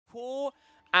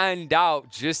and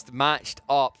Doubt just matched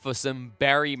up for some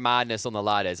berry madness on the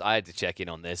ladders. I had to check in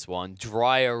on this one.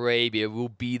 Dry Arabia will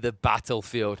be the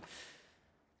battlefield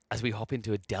as we hop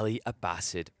into a Delhi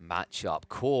Abbasid matchup.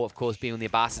 Core, of course, being on the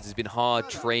Abbasids has been hard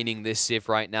training this Civ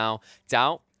right now.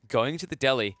 Doubt going to the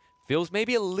Delhi feels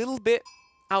maybe a little bit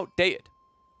outdated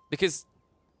because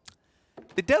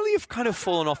the Delhi have kind of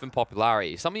fallen off in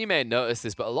popularity. Some of you may have noticed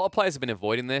this, but a lot of players have been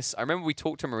avoiding this. I remember we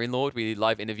talked to Marine Lord, we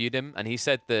live interviewed him, and he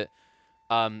said that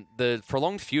the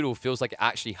prolonged feudal feels like it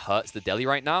actually hurts the Delhi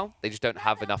right now. They just don't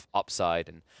have enough upside,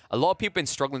 and a lot of people have been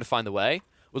struggling to find the way.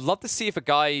 Would love to see if a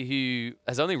guy who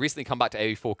has only recently come back to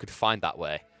AoE4 could find that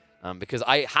way. Because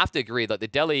I have to agree that the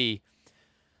Delhi,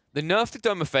 the nerf to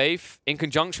Dome of Faith, in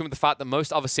conjunction with the fact that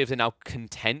most other civs are now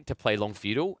content to play long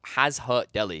feudal, has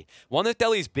hurt Delhi. One of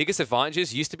Delhi's biggest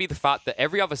advantages used to be the fact that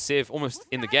every other civ, almost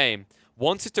in the game,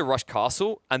 wanted to rush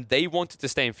castle, and they wanted to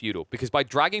stay in feudal. Because by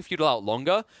dragging feudal out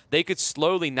longer, they could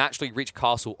slowly, naturally reach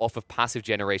castle off of passive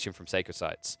generation from sacred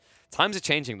sites. Times are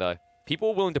changing, though. People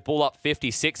are willing to ball up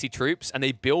 50, 60 troops, and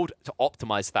they build to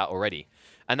optimize that already.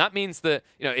 And that means that,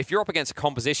 you know, if you're up against a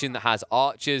composition that has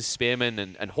archers, spearmen,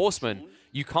 and horsemen,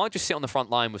 you can't just sit on the front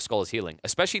line with Scholar's Healing,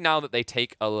 especially now that they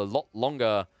take a lot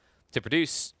longer to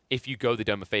produce if you go the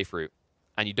Dome of Faith route,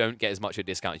 and you don't get as much of a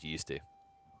discount as you used to.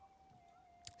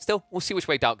 Still, we'll see which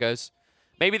way Doubt goes.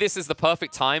 Maybe this is the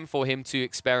perfect time for him to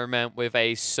experiment with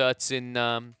a certain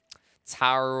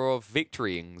Tower of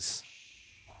Victoryings.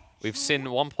 We've seen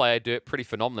one player do it pretty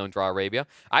phenomenal in Dry Arabia.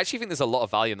 I actually think there's a lot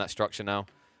of value in that structure now.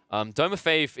 Dome of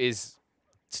Faith is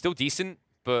still decent,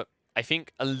 but I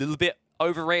think a little bit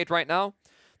overrated right now.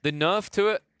 The nerf to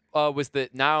it was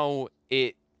that now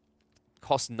it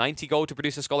costs 90 gold to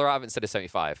produce a Scholar out of it instead of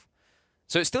 75.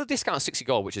 So it's still a discount of 60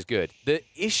 gold, which is good. The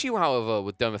issue, however,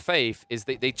 with Dome of Faith is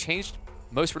that they changed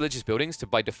most religious buildings to,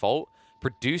 by default,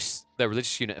 produce their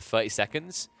religious unit in 30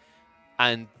 seconds,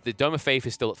 and the Dome of Faith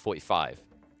is still at 45.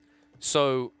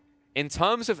 So, in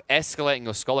terms of escalating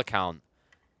your scholar count,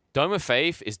 Dome of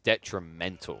Faith is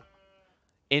detrimental.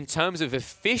 In terms of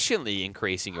efficiently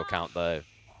increasing your count, though,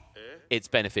 it's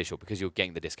beneficial because you're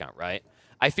getting the discount, right?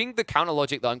 I think the counter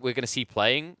logic that we're going to see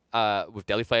playing with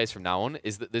Delhi players from now on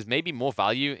is that there's maybe more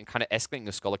value in kind of escalating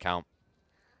your scholar count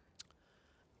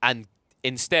and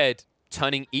instead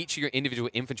turning each of your individual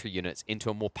infantry units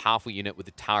into a more powerful unit with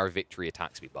the Tower of Victory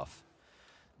attack speed buff.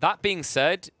 That being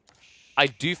said, I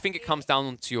do think it comes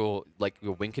down to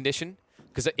your win condition,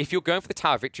 because if you're going for the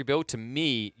Tower of Victory build, to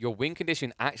me, your win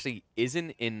condition actually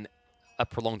isn't in a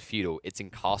prolonged feudal, it's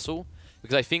in castle,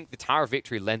 because I think the Tower of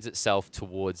Victory lends itself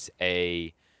towards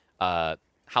a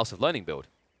House of Learning build,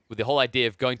 with the whole idea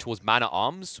of going towards Man at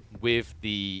Arms with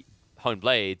the Honed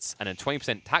Blades and a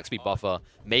 20% attack speed buffer,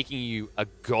 making you a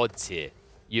god tier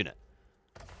unit.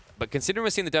 But considering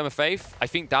we're seeing the Dome of Faith, I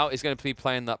think Doubt is going to be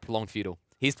playing that prolonged feudal.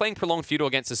 He's playing prolonged feudal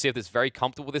against a civ that's very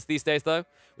comfortable with this these days, though.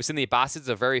 We're seeing the Abbasids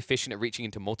are very efficient at reaching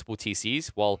into multiple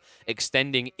TCs while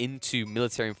extending into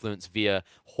military influence via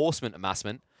horseman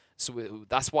amassment. So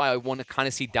that's why I want to kind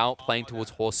of see Doubt playing towards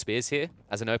horse spears here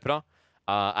as an opener,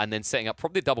 and then setting up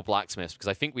probably double blacksmiths, because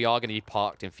I think we are going to be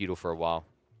parked in feudal for a while.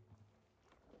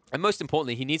 And most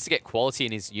importantly, he needs to get quality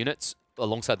in his units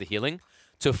alongside the healing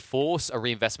to force a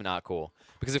reinvestment out of core.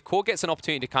 Because if core gets an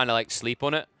opportunity to kind of like sleep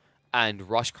on it and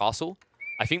rush castle,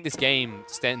 I think this game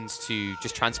tends to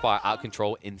just transpire out of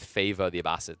control in favor of the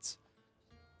Abbasids.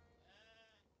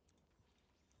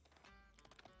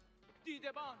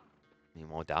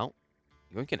 Meanwhile, Doubt,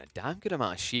 you're getting a damn good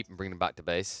amount of sheep and bringing them back to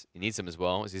base. He needs them as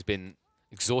well, as he's been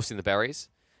exhausting the berries.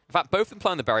 In fact, both of them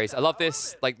playing the berries. I love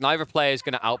this. Like, neither player is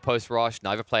going to outpost rush.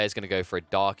 Neither player is going to go for a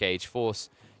Dark Age force.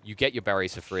 You get your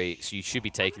berries for free, so you should be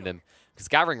taking them, because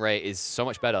gathering rate is so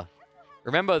much better.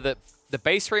 Remember that the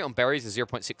base rate on berries is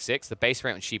 0.66. The base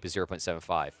rate on sheep is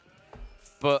 0.75.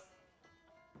 But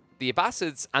the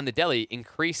Abbasids and the Delhi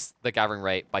increase the gathering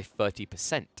rate by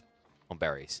 30% on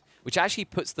berries, which actually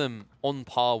puts them on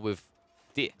par with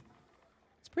deer.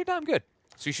 It's pretty damn good.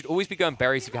 So you should always be going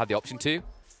berries if you have the option to.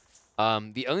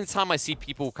 The only time I see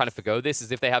people kind of forgo this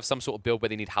is if they have some sort of build where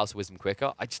they need House of Wisdom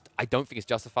quicker. I don't think it's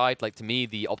justified. Like, to me,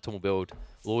 the optimal build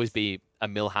will always be a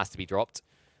mill has to be dropped.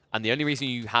 And the only reason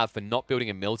you have for not building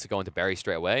a mill to go into berry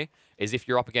straight away is if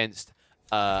you're up against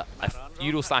a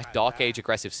feudal/dark age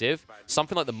aggressive civ,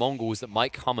 something like the Mongols that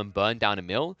might come and burn down a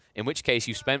mill, in which case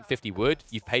you spent 50 wood,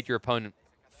 you've paid your opponent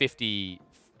 50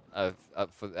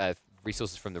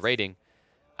 resources from the raiding,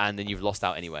 and then you've lost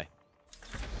out anyway.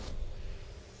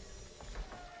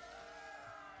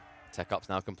 Tech up's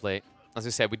now complete. As I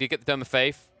said, we did get the Dome of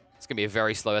Faith. It's going to be a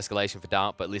very slow escalation for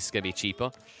Doubt, but at least it's going to be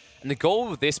cheaper. And the goal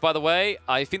with this, by the way,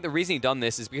 I think the reason he's done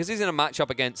this is because he's in a matchup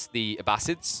against the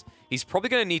Abbasids. he's probably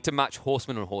going to need to match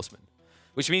horseman on horseman,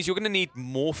 which means you're going to need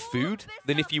more food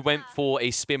than if you went for a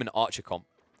spearman archer comp.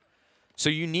 So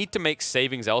you need to make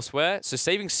savings elsewhere. So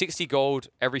saving 60 gold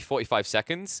every 45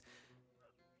 seconds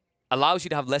allows you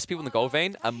to have less people in the gold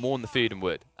vein and more in the food and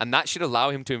wood. And that should allow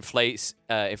him to inflate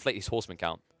his horseman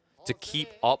count to keep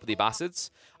up the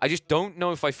Abbasids. I just don't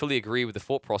know if I fully agree with the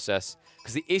thought process,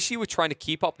 because the issue with trying to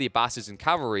keep up the Abbasids and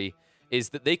cavalry is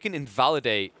that they can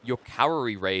invalidate your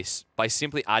cavalry race by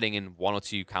simply adding in 1 or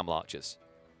 2 camel archers.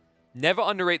 Never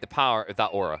underrate the power of that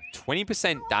aura.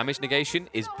 20% damage negation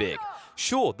is big.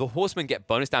 Sure, the horsemen get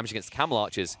bonus damage against the camel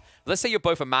archers, but let's say you're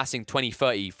both amassing 20,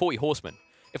 30, 40 horsemen.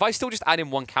 If I still just add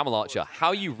in 1 camel archer, how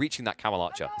are you reaching that camel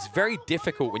archer? It's very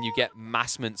difficult when you get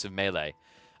massments of melee.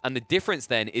 And the difference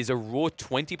then is a raw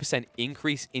 20%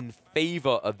 increase in favor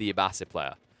of the Abbasid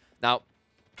player. Now,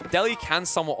 Delhi can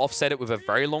somewhat offset it with a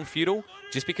very long feudal,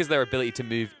 just because their ability to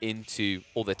move into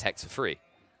all their techs for free.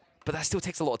 But that still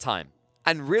takes a lot of time.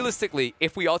 And realistically,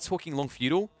 if we are talking long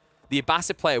feudal, the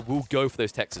Abbasid player will go for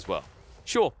those techs as well.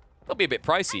 Sure, they'll be a bit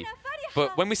pricey,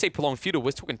 but when we say prolonged feudal,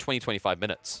 we're talking 20, 25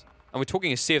 minutes. And we're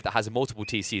talking a Civ that has multiple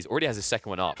TCs, already has a second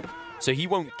one up. So he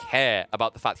won't care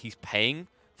about the fact he's paying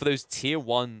for those tier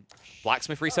 1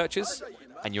 blacksmith researchers,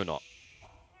 and you're not.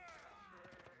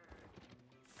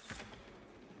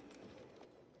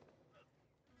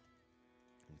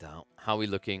 Now, how are we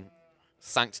looking?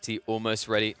 Sanctity almost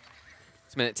ready.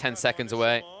 It's a minute 10 seconds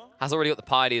away. Has already got the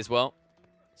piety as well.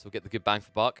 So we'll get the good bang for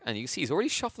buck. And you can see he's already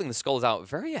shuffling the scholars out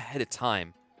very ahead of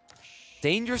time.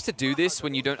 Dangerous to do this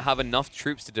when you don't have enough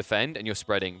troops to defend and you're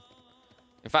spreading.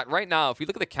 In fact, right now, if we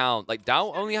look at the count, like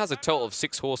Dao only has a total of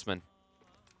 6 horsemen.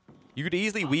 You could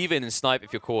easily weave in and snipe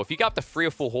if you're core. If you get up to 3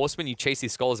 or 4 horsemen, you chase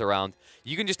these scholars around,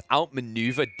 you can just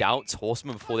outmaneuver Doubt's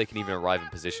horsemen before they can even arrive in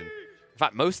position. In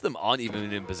fact, most of them aren't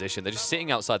even in position. They're just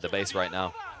sitting outside the base right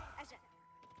now.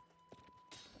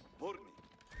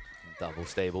 Double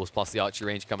stables plus the archery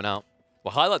range coming out.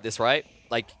 We'll highlight this, right?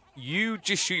 Like, you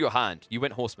just shoot your hand. You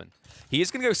went horseman. He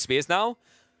is going to go spears now.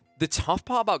 The tough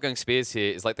part about going spears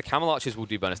here is, like, the camel archers will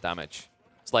do bonus damage.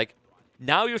 It's like,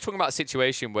 now you're talking about a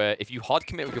situation where if you hard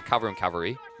commit with your cavalry and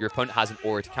cavalry, your opponent has an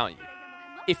aura to counter you.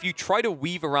 If you try to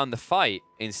weave around the fight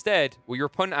instead, well, your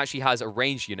opponent actually has a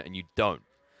ranged unit and you don't.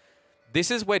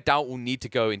 This is where Doubt will need to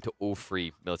go into all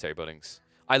 3 military buildings.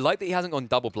 I like that he hasn't gone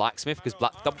double blacksmith, because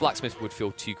double blacksmith would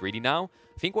feel too greedy now.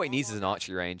 I think what he needs is an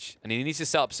archery range, and he needs to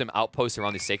set up some outposts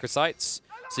around these sacred sites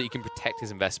so he can protect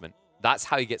his investment. That's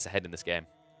how he gets ahead in this game.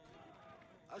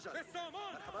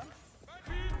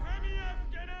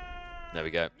 There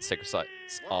we go. Sacred sites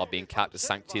are being capped as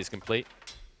Sanctity is complete.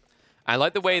 I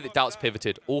like the way that Doubt's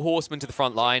pivoted. All horsemen to the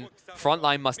front line. Front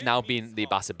line must now be in the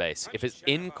Abbasid base. If it's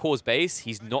in Core's base,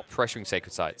 he's not pressuring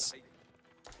sacred sites.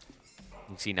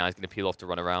 You can see now he's going to peel off to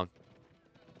run around.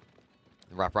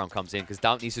 The wraparound comes in because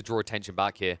Doubt needs to draw attention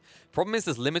back here. Problem is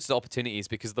there's limited opportunities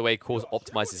because of the way Core's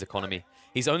optimized his economy.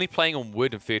 He's only playing on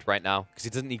wood and food right now because he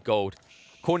doesn't need gold.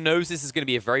 Core knows this is going to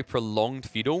be a very prolonged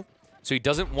feudal, so he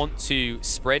doesn't want to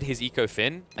spread his eco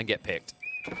thin and get picked.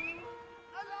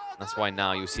 That's why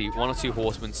now you'll see 1 or 2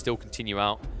 horsemen still continue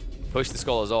out. Push the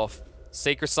scholars off.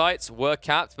 Sacred sites were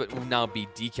capped, but will now be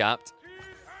decapped.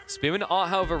 Spearmen are,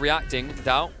 however, reacting.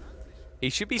 Doubt. He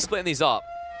should be splitting these up.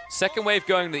 Second wave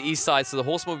going to the east side, so the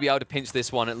horseman will be able to pinch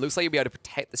this one. It looks like he'll be able to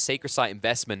protect the sacred site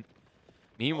investment.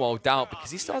 Meanwhile, Doubt, because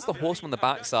he still has the horseman on the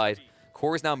backside,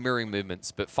 Core is now mirroring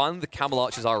movements, but finally the camel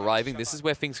archers are arriving. This is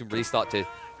where things can really start to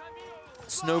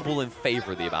snowball in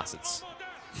favor of the Abbasids.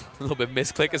 A little bit of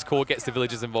misclick as Core gets the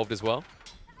villagers involved as well.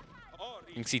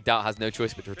 You can see Doubt has no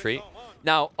choice but to retreat.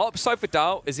 Now, upside for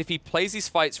Doubt is if he plays these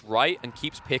fights right and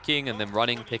keeps picking and then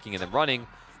running, picking and then running,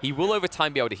 he will over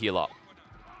time be able to heal up.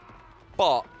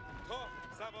 But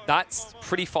that's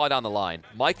pretty far down the line.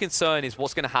 My concern is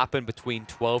what's going to happen between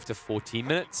 12 to 14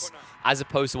 minutes as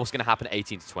opposed to what's going to happen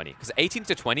 18 to 20. Because 18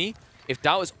 to 20, if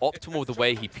Doubt is optimal with the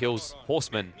way he peels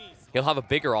horsemen, he'll have a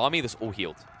bigger army that's all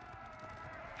healed.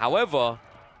 However,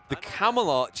 the camel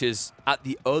archers at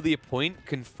the earlier point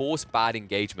can force bad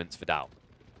engagements for Doubt.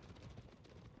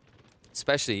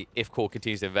 Especially if Core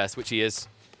continues to invest, which he is.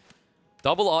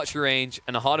 Double archery range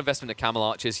and a hard investment at camel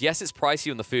archers. Yes, it's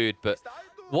pricey on the food, but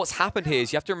what's happened here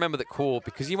is you have to remember that Core,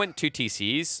 because you went 2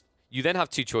 TCs, you then have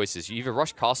 2 choices. You either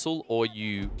rush castle or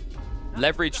you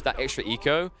leverage that extra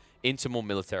eco into more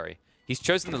military. He's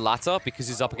chosen the latter because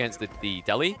he's up against the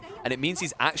Delhi, and it means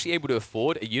he's actually able to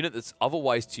afford a unit that's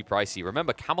otherwise too pricey.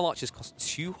 Remember, camel archers cost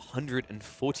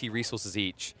 240 resources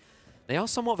each. They are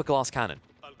somewhat of a glass cannon.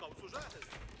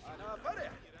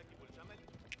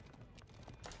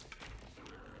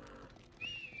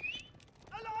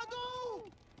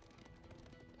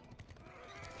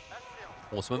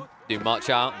 Horseman do much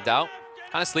out and doubt.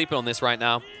 Kind of sleeping on this right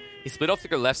now. He split off to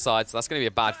go left side, so that's going to be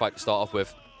a bad fight to start off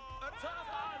with.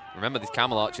 Remember these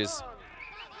camel archers.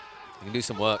 You can do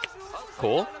some work.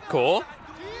 Core.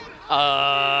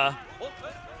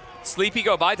 Sleepy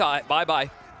go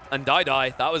bye-bye. And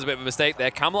die. That was a bit of a mistake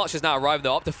there. Camel archers now arriving.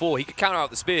 They're up to 4. He could counter out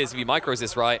the spears if he micros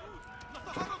this right.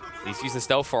 He's using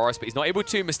stealth forest, but he's not able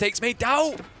to. Mistakes made.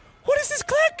 Doubt. What is this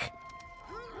click?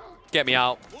 Get me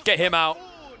out. Get him out.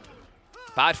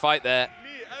 Bad fight there.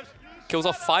 Kills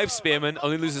off 5 spearmen,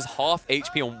 only loses half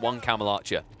HP on 1 camel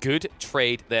archer. Good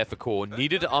trade there for Core.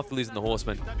 Needed it after losing the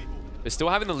horseman. But still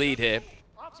having the lead here.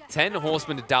 10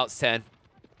 horsemen to Doubt's 10.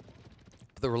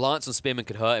 But the reliance on spearmen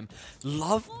could hurt him.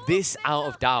 Love this out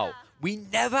of Doubt. We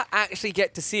never actually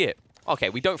get to see it. Okay,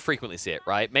 we don't frequently see it,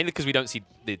 right? Mainly because we don't see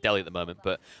the Delhi at the moment.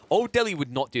 But old Delhi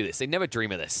would not do this. They never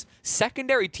dream of this.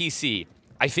 Secondary TC,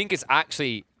 I think, is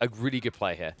actually a really good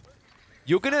play here.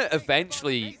 You're going to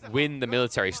eventually win the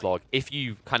military slog if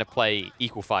you kind of play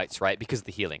equal fights, right? Because of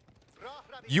the healing.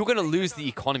 You're going to lose the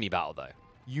economy battle, though.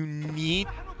 You need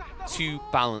to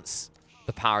balance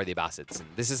the power of the Abbasids. And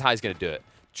this is how he's going to do it.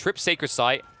 Trip Sacred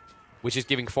Site, which is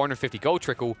giving 450 gold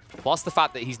trickle, plus the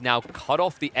fact that he's now cut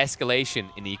off the escalation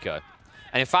in eco.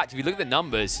 And in fact, if you look at the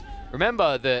numbers,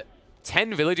 remember that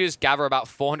 10 villages gather about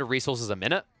 400 resources a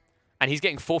minute, and he's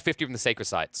getting 450 from the Sacred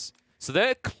Sites. So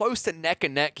they're close to neck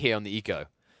and neck here on the eco.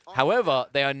 However,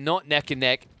 they are not neck and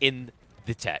neck in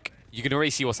the tech. You can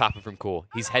already see what's happened from Core.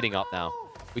 He's heading up now.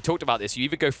 We talked about this. You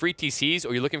either go free TCs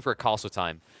or you're looking for a castle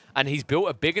time. And he's built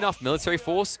a big enough military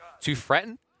force to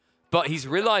threaten, but he's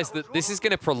realized that this is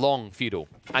going to prolong feudal.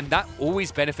 And that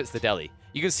always benefits the Delhi.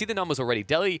 You can see the numbers already.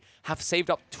 Delhi have saved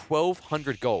up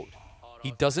 1,200 gold.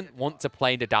 He doesn't want to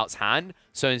play into Doubt's hand,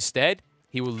 so instead,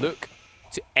 he will look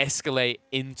to escalate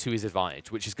into his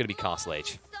advantage, which is going to be Castle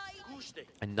Age.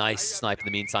 A nice snipe in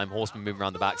the meantime. Horseman moving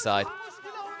around the backside.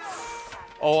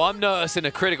 Oh, I'm noticing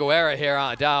a critical error here,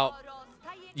 out of Doubt.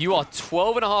 You are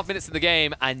 12.5 minutes in the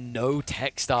game and no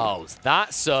textiles.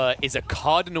 That, sir, is a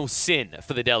cardinal sin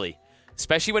for the Delhi.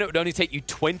 Especially when it would only take you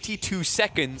 22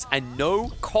 seconds and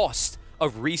no cost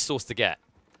of resource to get.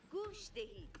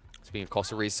 Speaking of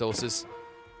cost of resources,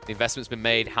 the investment's been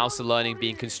made. House of Learning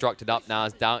being constructed up now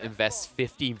as Doubt invests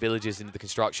 15 villages into the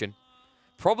construction.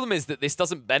 Problem is that this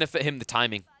doesn't benefit him the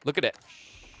timing. Look at it.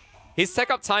 His tech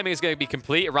up timing is going to be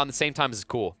complete around the same time as his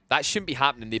Core. That shouldn't be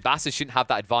happening. The Abbasids shouldn't have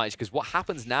that advantage because what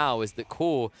happens now is that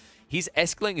Core, he's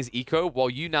escalating his eco while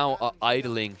you now are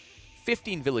idling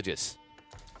 15 villages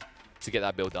to get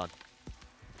that build done.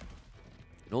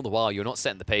 And all the while, you're not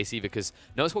setting the pace either because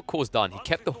notice what Core's done. He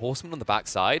kept the horseman on the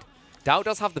backside. Doubt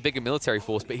does have the bigger military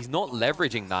force, but he's not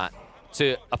leveraging that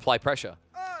to apply pressure.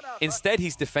 Instead,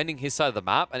 he's defending his side of the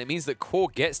map, and it means that Core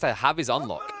gets to have his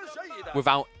unlock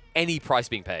without any price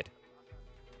being paid.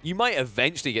 You might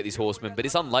eventually get these horsemen, but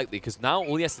it's unlikely because now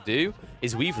all he has to do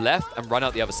is weave left and run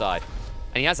out the other side.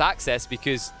 And he has access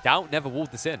because Doubt never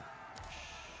walled this in.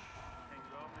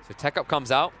 So tech up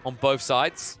comes out on both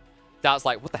sides. Doubt's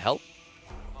like, what the hell?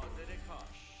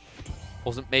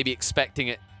 Wasn't maybe expecting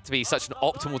it to be such an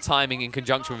optimal timing in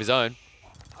conjunction with his own.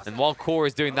 And while Core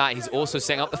is doing that, he's also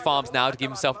setting up the farms now to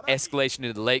give himself escalation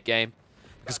into the late game.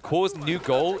 Because Core's new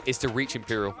goal is to reach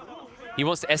Imperial. He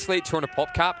wants to escalate, turn a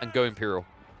pop cap, and go Imperial.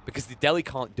 Because the Delhi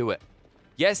can't do it.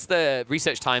 Yes, the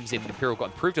research times in Imperial got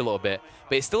improved a little bit,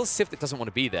 but it's still a Sith that doesn't want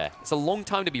to be there. It's a long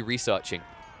time to be researching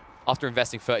after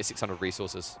investing 3,600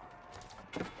 resources.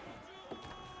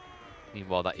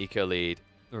 Meanwhile, that eco lead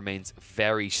remains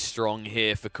very strong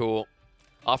here for Core.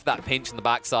 After that pinch on the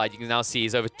backside, you can now see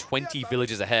he's over 20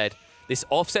 villages ahead. This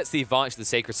offsets the advantage of the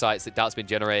sacred sites that Doubt's been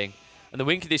generating. And the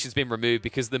win condition's been removed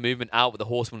because of the movement out with the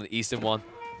horseman on the eastern one.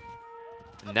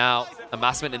 And now,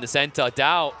 amassment in the center.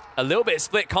 Doubt, a little bit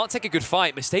split, can't take a good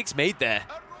fight. Mistakes made there.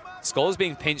 Skull's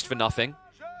being pinched for nothing.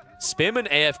 Spearman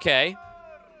AFK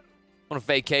on a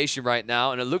vacation right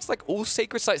now. And it looks like all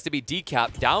sacred sites to be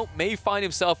decapped. Doubt may find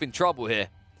himself in trouble here.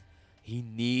 He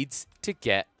needs to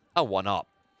get a 1-up.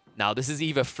 Now, this is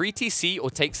either free TC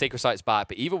or take sacred sites back,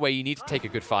 but either way, you need to take a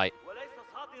good fight.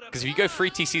 Because if you go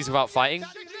free TCs without fighting,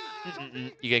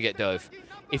 you're going to get dove.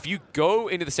 If you go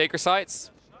into the sacred sites,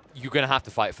 you're going to have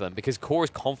to fight for them, because Core is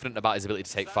confident about his ability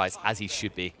to take fights, as he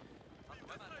should be.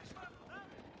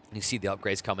 And you see the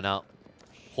upgrades coming out.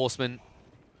 Horsemen,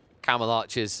 camel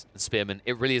archers, and spearmen.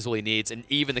 It really is all he needs, and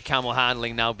even the camel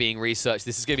handling now being researched.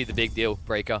 This is going to be the big deal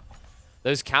breaker.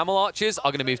 Those camel archers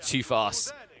are going to move too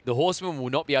fast. The horsemen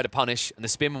will not be able to punish, and the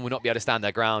spearmen will not be able to stand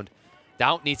their ground.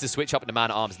 Doubt needs to switch up into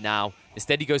man-at-arms now.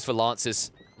 Instead, he goes for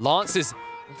lancers. Lancers,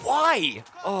 why?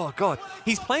 Oh, God.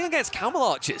 He's playing against camel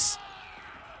archers.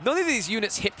 Not only do these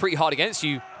units hit pretty hard against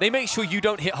you, they make sure you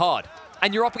don't hit hard.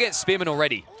 And you're up against Spearmen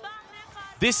already.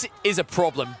 This is a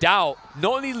problem. Dao,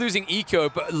 not only losing eco,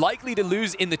 but likely to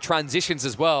lose in the transitions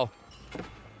as well.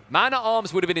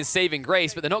 Man-at-Arms would have been his saving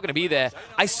grace, but they're not going to be there.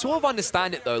 I sort of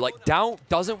understand it, though. Like, Dao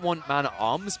doesn't want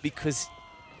Man-at-Arms because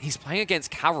he's playing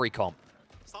against cavalry comp.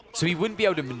 So he wouldn't be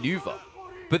able to maneuver.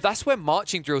 But that's where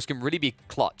marching drills can really be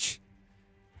clutch.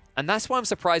 And that's why I'm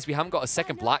surprised we haven't got a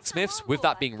second blacksmiths with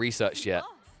that being researched yet.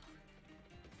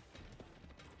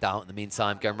 Dao, in the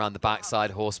meantime, going around the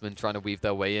backside, horsemen trying to weave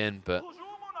their way in, but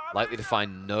likely to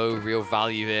find no real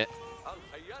value here.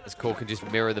 As Core can just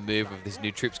mirror the move of these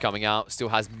new troops coming out. Still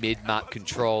has mid-map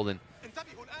control, and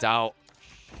Dao,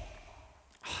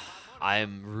 I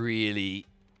am really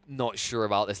not sure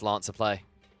about this Lancer play.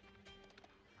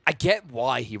 I get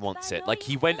why he wants it. Like,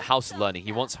 he went House of Learning.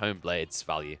 He wants Home Blades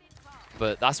value.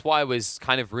 But that's why I was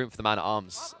kind of rooting for the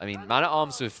Man-at-Arms. I mean,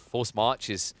 Man-at-Arms with Forced March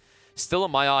is still, in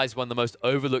my eyes, one of the most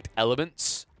overlooked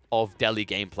elements of Delhi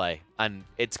gameplay. And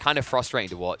it's kind of frustrating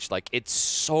to watch. Like, it's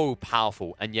so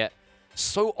powerful and yet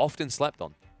so often slept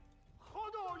on.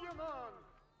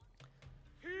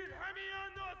 You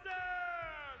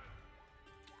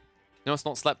know what's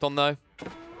not slept on, though?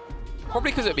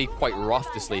 Probably because it'd be quite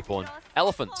rough to sleep on.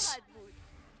 Elephants.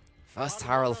 First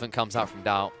Tower Elephant comes out from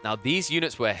Dao. Now, these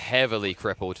units were heavily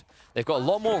crippled. They've got a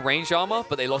lot more range armor,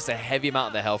 but they lost a heavy amount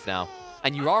of their health now.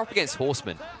 And you are up against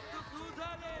horsemen.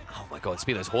 Oh my god,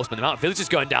 speaking of those horsemen, the amount of villagers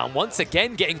going down once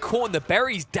again, getting caught in the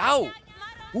berries. Dao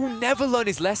will never learn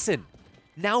his lesson.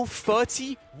 Now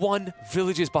 31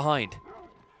 villagers behind.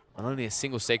 And only a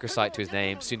single sacred site to his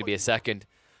name, soon to be a second.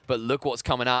 But look what's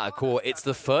coming out of Core. It's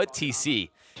the third TC.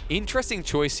 Interesting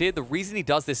choice here. The reason he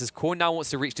does this is Core now wants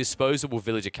to reach disposable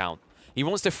villager count. He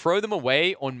wants to throw them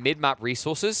away on mid-map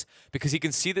resources because he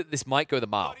can see that this might go the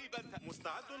mile.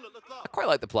 I quite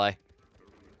like the play.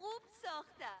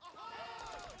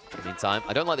 In the meantime,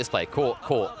 I don't like this play. Core.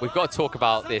 We've got to talk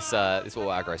about this this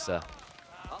little aggro, sir.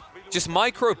 Just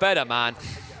micro better, man.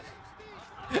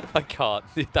 I can't.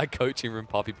 That coaching room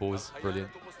puppy ball was brilliant.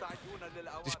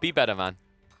 Just be better, man.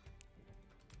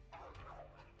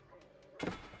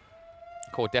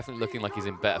 Core definitely looking like he's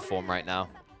in better form right now.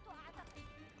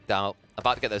 Dao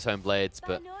about to get those home blades,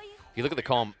 but if you look at the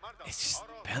comp, it's just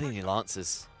barely any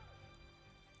lancers.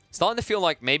 Starting to feel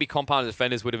like maybe compounded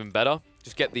defenders would have been better.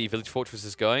 Just get the village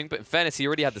fortresses going. But in fairness, he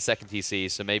already had the second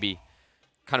TC, so maybe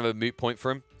kind of a moot point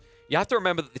for him. You have to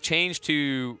remember that the change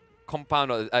to compound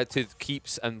to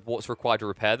keeps and what's required to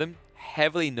repair them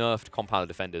heavily nerfed compounded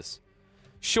defenders.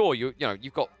 Sure,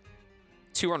 you've got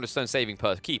 200 stone saving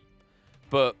per keep,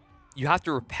 but you have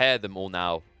to repair them all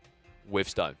now with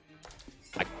stone.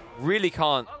 I really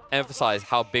can't emphasize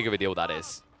how big of a deal that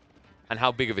is and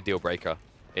how big of a deal breaker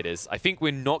it is. I think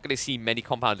we're not going to see many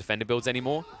compound defender builds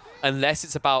anymore unless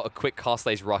it's about a quick cast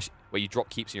lays rush where you drop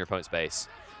keeps in your opponent's base.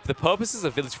 For the purposes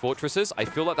of village fortresses, I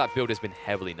feel like that build has been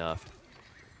heavily nerfed.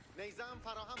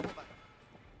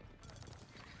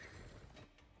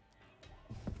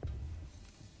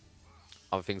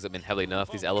 Other things that have been heavily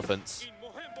nerfed, these elephants.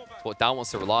 It's what Dao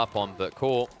wants to rely upon, but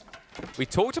Core. We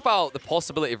talked about the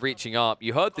possibility of reaching up.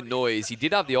 You heard the noise. He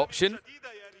did have the option.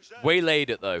 Waylaid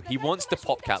it, though. He wants to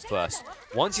pop cap first.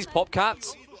 Once he's pop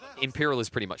capped, Imperial is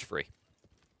pretty much free.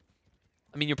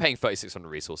 I mean, you're paying 3,600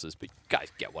 resources, but you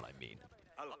guys get what I mean.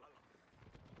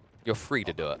 You're free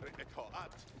to do it.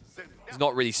 He's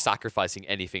not really sacrificing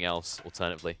anything else,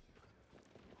 alternatively.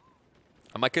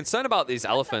 And my concern about these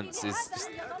elephants is just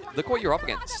look what you're up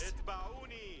against.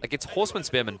 Like, it's horsemen,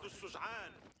 spearmen.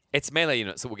 It's melee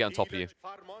units that will get on top of you.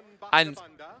 And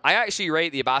I actually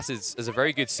rate the Abbasids as a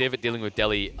very good civ at dealing with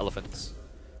Delhi elephants.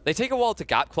 They take a while to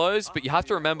gap close, but you have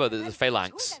to remember that the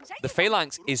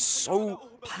phalanx is so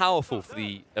powerful for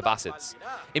the Abbasids.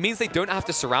 It means they don't have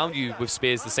to surround you with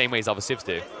spears the same way as other civs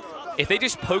do. If they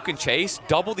just poke and chase,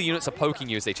 double the units are poking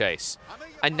you as they chase.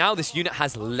 And now this unit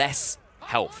has less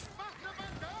health.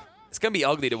 It's going to be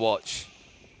ugly to watch.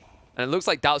 And it looks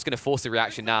like Dao's going to force the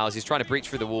reaction now as he's trying to breach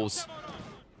through the walls.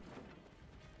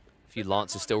 A few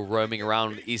Lancers still roaming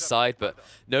around on the east side, but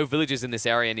no villagers in this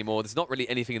area anymore. There's not really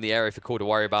anything in the area for Core to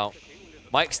worry about.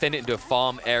 Might extend it into a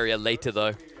farm area later,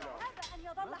 though. For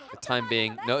the time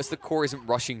being, notice the Core isn't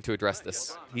rushing to address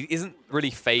this. He isn't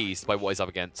really phased by what he's up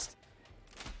against.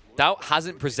 Dao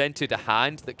hasn't presented a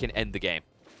hand that can end the game.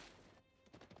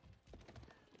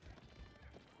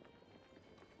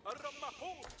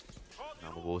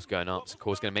 Now the wall's going up, so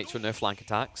Core's going to make sure no flank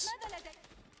attacks.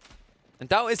 And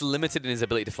Dao is limited in his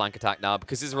ability to flank attack now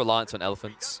because his reliance on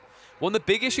elephants. One of the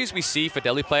big issues we see for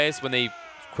Delhi players when they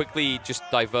quickly just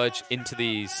diverge into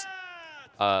these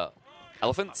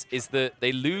elephants is that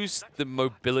they lose the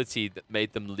mobility that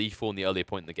made them lethal in the earlier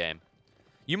point in the game.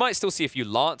 You might still see a few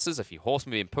lancers, a few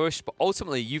horsemen being pushed, but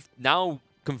ultimately you've now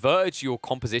converged your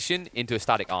composition into a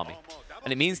static army.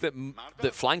 And it means that,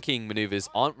 that flanking maneuvers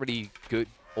aren't really good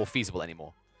or feasible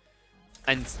anymore.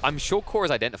 And I'm sure Core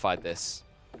has identified this.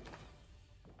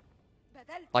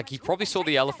 Like, he probably saw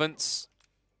the elephants.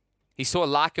 He saw a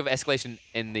lack of escalation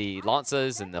in the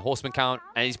lancers and the horseman count.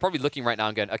 And he's probably looking right now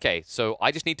and going, okay, so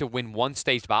I just need to win one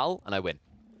staged battle and I win.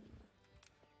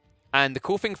 And the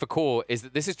cool thing for Core is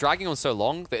that this is dragging on so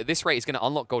long that at this rate he's going to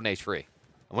unlock Golden Age 3.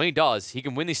 And when he does, he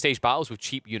can win these staged battles with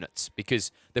cheap units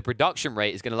because the production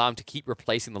rate is going to allow him to keep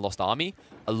replacing the Lost Army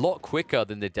a lot quicker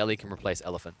than the Delhi can replace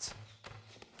elephants.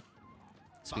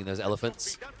 Speaking of those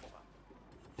elephants,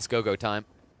 it's go-go time.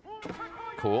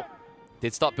 Cool.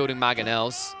 Did start building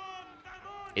mangonels.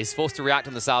 Is forced to react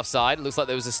on the south side. Looks like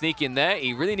there was a sneak in there.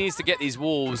 He really needs to get these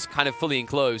walls kind of fully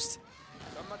enclosed.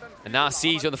 And now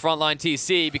Siege on the front line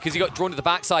TC because he got drawn to the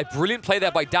backside. Brilliant play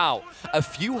there by Dao. A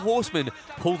few horsemen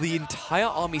pull the entire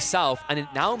army south, and it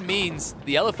now means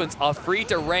the elephants are free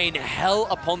to rain hell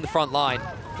upon the front line.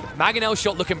 Mangonel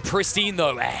shot looking pristine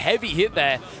though. A heavy hit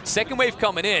there. Second wave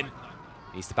coming in.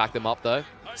 Needs to back them up though.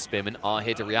 Spearmen are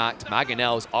here to react.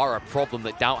 Mangonels are a problem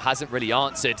that Doubt hasn't really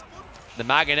answered. The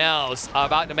Mangonels are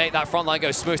about to make that front line go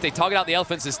smoosh. They target out the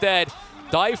elephants instead.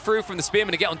 Dive through from the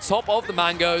Spearmen to get on top of the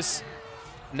Mangos.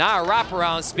 Now a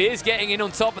wraparound. Spears getting in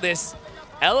on top of this.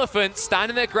 Elephants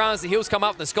standing their ground as the heels come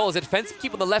up from the skulls. A defensive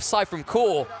keep on the left side from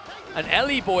Core. And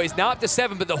Ellie boys now up to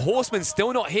 7, but the Horsemen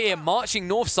still not here, marching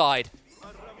north side.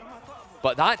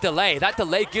 But that delay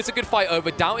gives a good fight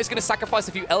over. Doubt is going to sacrifice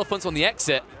a few elephants on the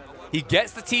exit. He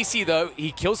gets the TC though.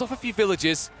 He kills off a few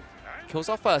villages. Kills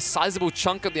off a sizable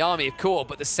chunk of the army of Core,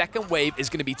 but the second wave is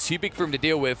going to be too big for him to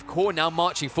deal with. Core now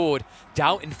marching forward.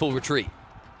 Doubt in full retreat.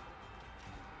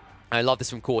 I love this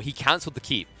from Core. He cancelled the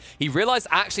keep. He realized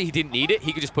actually he didn't need it.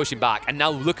 He could just push him back. And now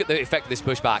look at the effect of this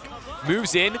pushback.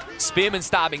 Moves in, Spearman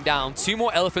stabbing down. 2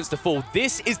 more elephants to fall.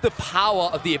 This is the power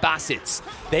of the Abbasids.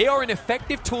 They are an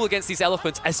effective tool against these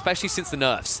elephants, especially since the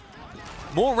nerfs.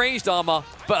 More ranged armor,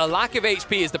 but a lack of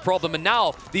HP is the problem. And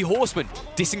now the horsemen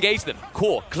disengage them.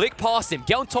 Core, click past him.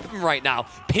 Get on top of him right now.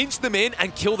 Pinch them in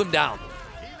and kill them down.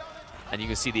 And you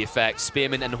can see the effect.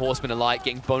 Spearmen and horsemen alike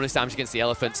getting bonus damage against the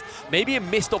elephants. Maybe a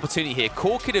missed opportunity here.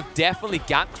 Core could have definitely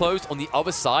gap closed on the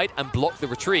other side and blocked the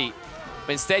retreat.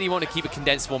 But instead, he wanted to keep a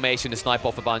condensed formation to snipe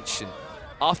off a bunch. And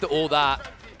after all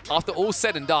that, after all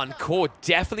said and done, Core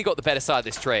definitely got the better side of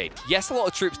this trade. Yes, a lot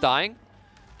of troops dying,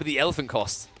 but the elephant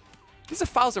cost. These are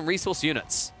 1,000 resource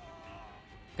units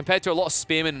compared to a lot of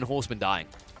spearmen and horsemen dying.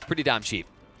 Pretty damn cheap.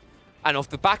 And off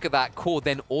the back of that, Core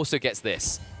then also gets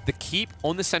this. The keep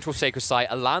on the central sacred site,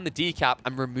 allowing the decap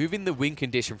and removing the win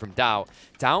condition from Doubt.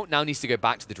 Doubt now needs to go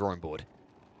back to the drawing board.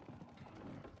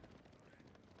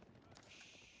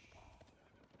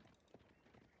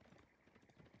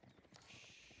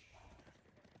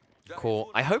 Core,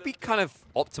 I hope he kind of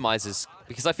optimizes,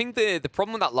 because I think the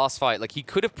problem with that last fight, like, he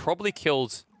could have probably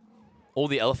killed all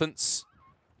the elephants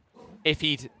if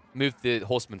he'd moved the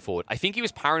horsemen forward. I think he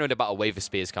was paranoid about a wave of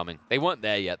spears coming. They weren't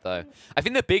there yet, though. I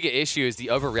think the bigger issue is the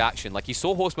overreaction. Like, he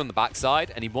saw horsemen on the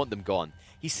backside, and he wanted them gone.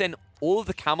 He sent all of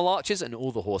the camel archers and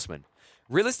all the horsemen.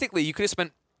 Realistically, you could have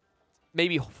spent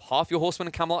maybe half your horsemen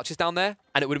and camel archers down there,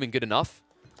 and it would have been good enough.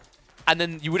 And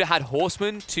then you would have had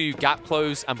horsemen to gap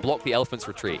close and block the elephant's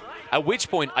retreat. At which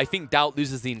point, I think Doubt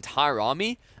loses the entire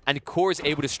army, and Core is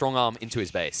able to strong arm into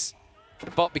his base.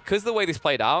 But because of the way this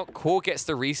played out, Core gets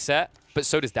the reset, but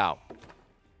so does Doubt.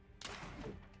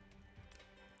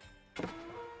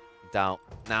 Doubt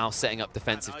now setting up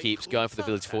defensive keeps, going for the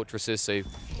village fortresses, so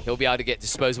he'll be able to get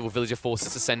disposable villager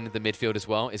forces to send into the midfield as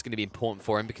well. It's going to be important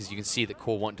for him because you can see that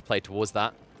Core wanted to play towards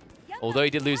that. Although he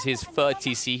did lose his 3rd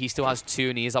TC, he still has 2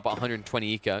 and he is up at 120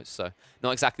 eco, so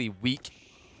not exactly weak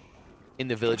in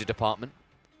the villager department.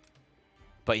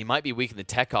 But he might be weak in the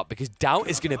tech up because Doubt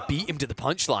is going to beat him to the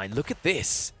punchline. Look at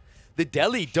this. The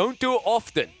Delhi don't do it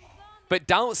often. But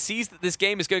Doubt sees that this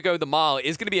game is going to go the mile.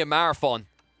 It's going to be a marathon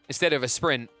instead of a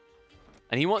sprint.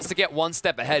 And he wants to get one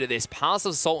step ahead of this.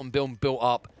 Passive assault and built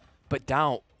up. But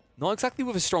Doubt, not exactly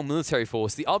with a strong military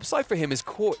force. The upside for him is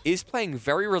Core is playing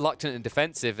very reluctant and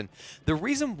defensive. And the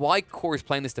reason why Core is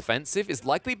playing this defensive is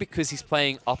likely because he's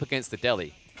playing up against the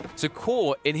Delhi. So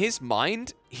Core, in his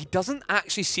mind, he doesn't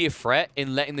actually see a threat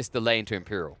in letting this delay into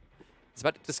Imperial. He's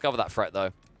about to discover that threat,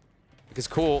 though. Because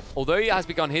Core, although he has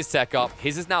begun his tech up,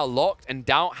 his is now locked, and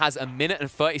Doubt has a minute and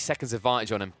 30 seconds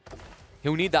advantage on him.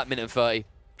 He'll need that minute and 30.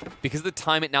 Because of the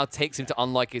time it now takes him to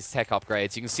unlock his tech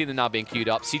upgrades. You can see them now being queued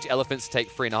up. Siege Elephants take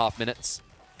 3.5 minutes.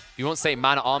 If you want to say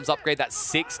man at arms upgrade, that's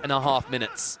 6.5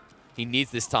 minutes. He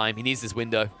needs this time. He needs this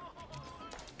window.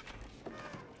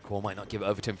 Core might not give it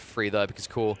over to him for free, though, because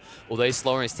Core, although he's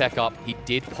slowing his tech up, he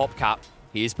did pop cap.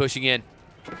 He is pushing in.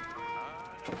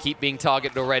 Keep being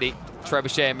targeted already.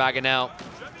 Trebuchet and Maganel.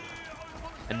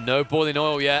 And no boiling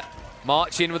oil yet.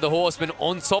 March in with the horsemen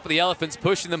on top of the elephants,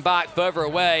 pushing them back further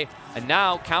away. And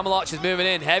now Camel Arch is moving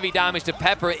in. Heavy damage to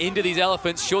pepper into these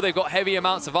elephants. Sure, they've got heavy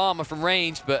amounts of armor from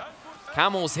range, but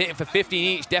Camel's hitting for 15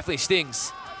 each. Definitely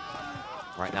stings.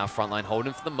 Right now, frontline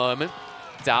holding for the moment.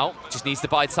 Doubt just needs to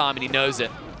buy time, and he knows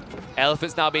it.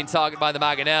 Elephants now being targeted by the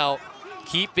Maganel.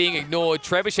 Keep being ignored.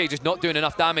 Trebuchet just not doing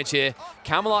enough damage here.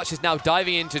 Camel Arch is now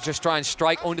diving in to just try and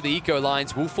strike onto the eco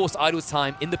lines. Will force idle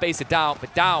time in the base of Doubt,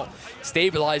 but Doubt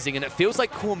stabilizing, and it feels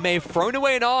like Core may have thrown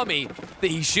away an army that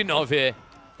he shouldn't have here.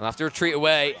 He'll have to retreat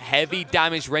away. Heavy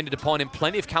damage rendered upon him.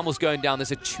 Plenty of camels going down.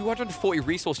 There's a 240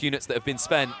 resource units that have been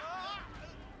spent.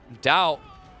 Doubt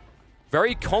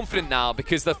very confident now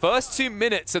because the first 2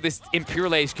 minutes of this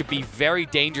Imperial Age could be very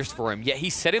dangerous for him, yet he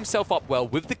set himself up well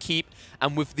with the keep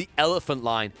and with the elephant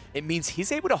line. It means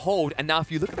he's able to hold, and now if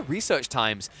you look at the research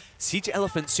times, Siege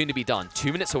Elephant soon to be done,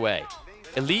 2 minutes away.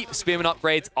 Elite Spearman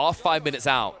upgrades are 5 minutes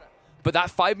out, but that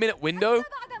 5-minute window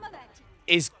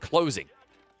is closing.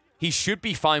 He should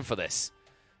be fine for this.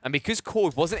 And because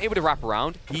Cord wasn't able to wrap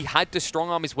around, he had to strong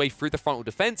arm his way through the frontal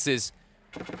defenses.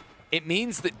 It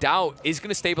means that Doubt is going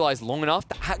to stabilize long enough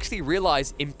to actually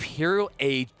realize Imperial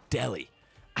Age Delhi.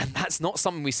 And that's not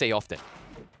something we say often.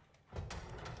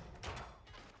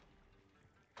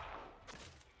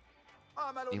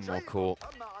 In more core.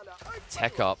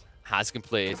 Tech up has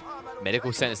completed.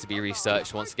 Medical centers to be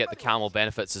researched. Wants to get the camel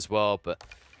benefits as well, but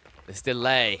this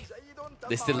delay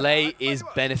is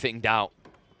benefiting Doubt.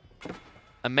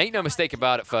 And make no mistake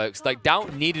about it, folks. Like,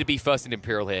 Doubt needed to be first in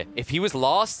Imperial here. If he was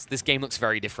last, this game looks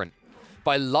very different.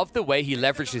 But I love the way he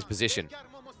leveraged his position.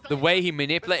 The way he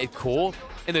manipulated Core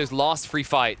in those last 3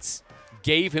 fights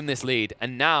gave him this lead.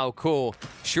 And now Core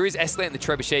sure is escalating the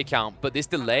trebuchet count, but this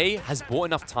delay has bought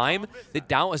enough time that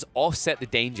Doubt has offset the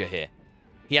danger here.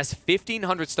 He has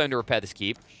 1,500 stone to repair this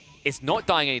keep. It's not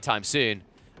dying anytime soon.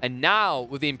 And now,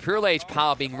 with the Imperial Age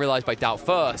power being realized by Doubt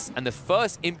first, and the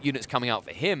first imp units coming out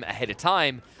for him ahead of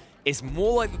time, it's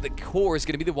more likely that Core is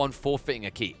going to be the one forfeiting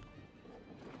a keep.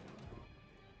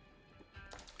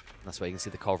 That's where you can see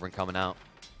the Culverin coming out.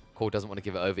 Core doesn't want to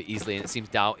give it over easily, and it seems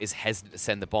Doubt is hesitant to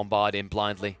send the Bombard in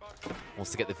blindly. Wants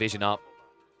to get the vision up.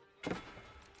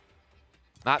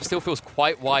 Map still feels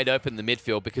quite wide open in the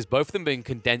midfield because both of them being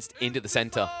condensed into the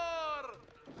center.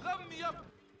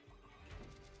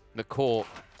 The Core,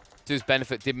 to his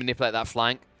benefit, did manipulate that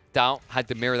flank. Doubt had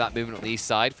to mirror that movement on the east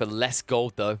side for less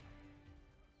gold, though.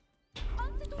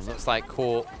 It looks like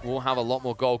Core will have a lot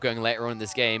more gold going later on in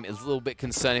this game. It's a little bit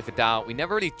concerning for Doubt. We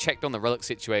never really checked on the relic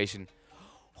situation.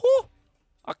 Whew.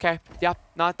 Okay, yeah,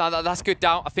 no, that's good,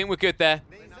 Doubt. I think we're good there.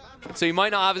 So he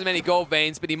might not have as many gold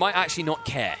veins, but he might actually not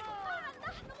care,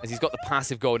 as he's got the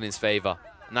passive gold in his favor.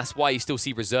 And that's why you still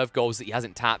see reserve golds that he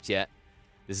hasn't tapped yet.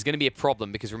 This is going to be a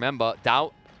problem because remember,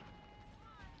 Doubt,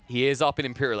 he is up in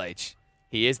Imperial Age.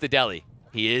 He is the Delhi.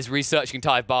 He is researching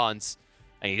Tyve Barnes.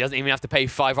 And he doesn't even have to pay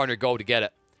 500 gold to get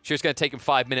it. Sure, it's going to take him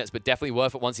 5 minutes, but definitely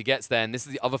worth it once he gets there. And this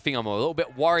is the other thing I'm a little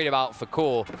bit worried about for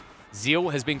Core. Zeal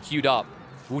has been queued up.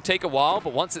 Will take a while,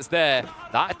 but once it's there,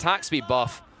 that attack speed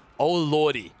buff, oh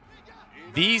lordy.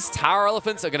 These tower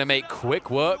elephants are going to make quick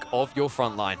work of your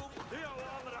front line.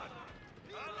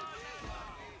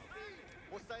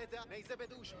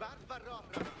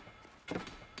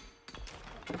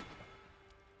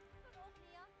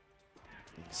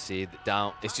 See that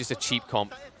down. It's just a cheap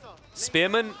comp.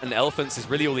 Spearman and elephants is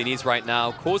really all he needs right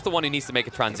now. Core's the one who needs to make a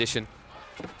transition.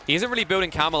 He isn't really building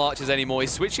camel archers anymore.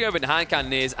 He's switching over to hand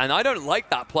cannoneers, and I don't like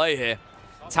that play here.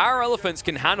 Tower elephants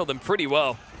can handle them pretty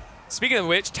well. Speaking of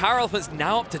which, tower elephants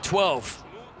now up to 12.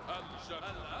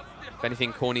 If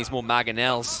anything, Core needs more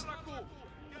Maganels.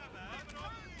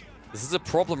 This is a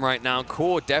problem right now.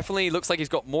 Core definitely looks like he's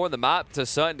got more on the map to a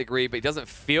certain degree, but he doesn't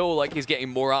feel like he's getting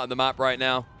more out of the map right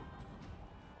now.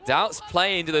 Doubt's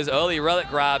play into those early relic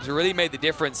grabs really made the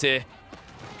difference here.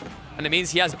 And it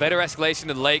means he has better escalation in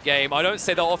the late game. I don't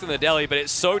say that often in the Delhi, but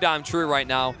it's so damn true right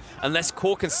now, unless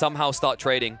Core can somehow start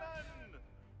trading.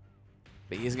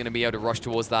 But he isn't going to be able to rush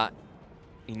towards that.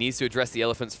 He needs to address the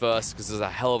elephants first, because there's a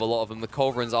hell of a lot of them. The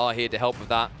Culverins are here to help with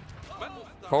that.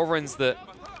 Culverins that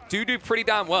do pretty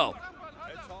damn well.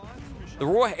 The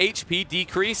raw HP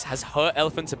decrease has hurt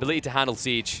Elephant's ability to handle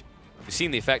siege. We've seen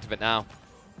the effect of it now.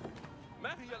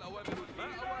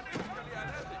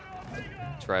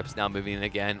 Trebs now moving in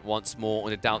again once more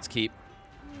on a Doubt's keep.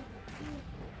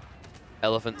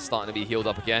 Elephant starting to be healed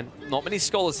up again. Not many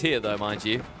scholars here, though, mind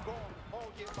you.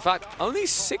 In fact, only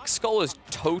 6 scholars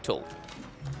total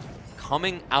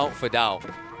coming out for Dao.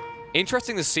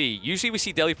 Interesting to see. Usually we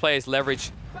see Delhi players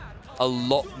leverage a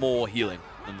lot more healing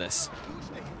than this,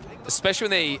 especially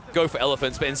when they go for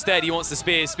elephants, but instead he wants the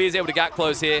spears. Spears able to get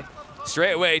close here.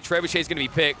 Straight away, Trebuchet is going to be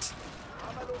picked.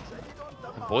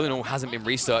 And Boiling All hasn't been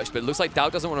researched, but it looks like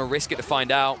Dao doesn't want to risk it to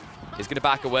find out. He's going to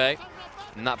back away.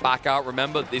 And that back out,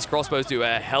 remember, these crossbows do a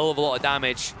hell of a lot of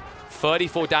damage.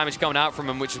 34 damage coming out from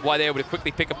him, which is why they're able to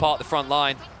quickly pick apart the front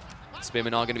line.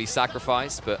 Spearmen are going to be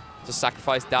sacrificed, but the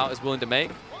sacrifice Dao is willing to make.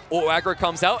 Auto aggro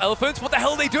comes out. Elephants, what the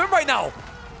hell are they doing right now?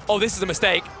 Oh, this is a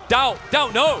mistake.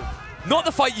 Dao, no. Not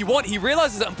the fight you want. He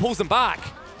realizes it and pulls them back.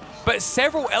 But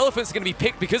several elephants are going to be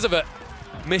picked because of it.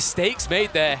 Mistakes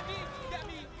made there.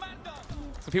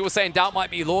 Some people saying Dao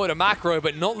might be Lord of Macro,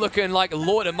 but not looking like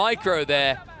Lord of Micro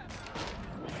there.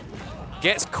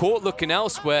 Gets caught looking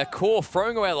elsewhere. Core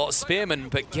throwing away a lot of spearmen,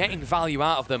 but getting value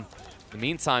out of them. In the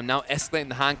meantime, now escalating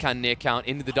the hand cannoneer count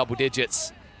into the double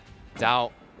digits.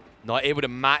 Dao not able to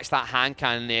match that hand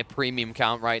cannoneer premium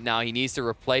count right now. He needs to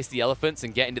replace the elephants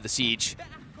and get into the siege.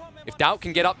 If Dao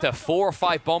can get up to 4 or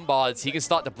 5 bombards, he can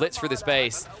start to blitz through this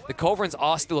base. The Culverins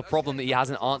are still a problem that he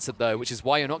hasn't answered, though, which is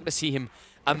why you're not going to see him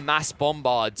amass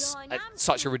bombards at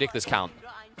such a ridiculous count.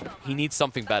 He needs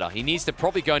something better. He needs to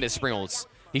probably go into Springles.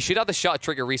 He should have the shutter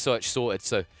trigger research sorted,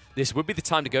 so this would be the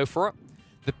time to go for it.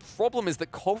 The problem is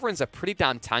that Culverins are pretty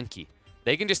damn tanky.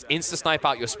 They can just insta-snipe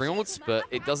out your Springles, but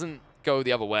it doesn't go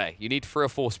the other way. You need 3 or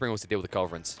 4 Springles to deal with the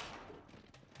Culverins.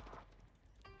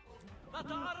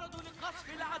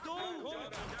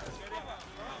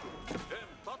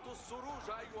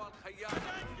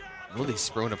 All these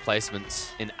Springler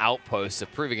placements in outposts are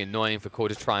proving annoying for Core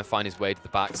to try and find his way to the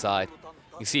backside.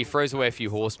 You can see he throws away a few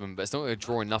horsemen, but it's not going to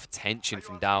draw enough tension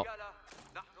from Dao.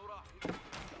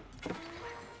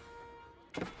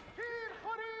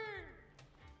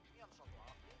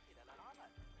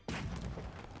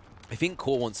 I think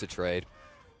Core wants to trade.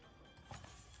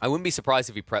 I wouldn't be surprised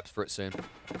if he preps for it soon.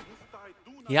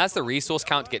 He has the resource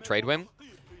count to get trade win.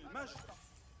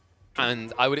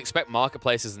 And I would expect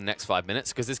marketplaces in the next 5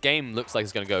 minutes, because this game looks like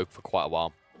it's going to go for quite a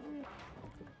while.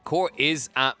 Core is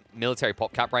at military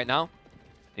pop cap right now,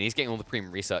 and he's getting all the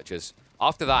premium researchers.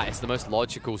 After that, it's the most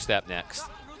logical step next.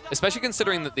 Especially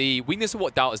considering that the weakness of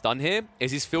what Dao has done here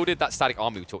is he's fielded that static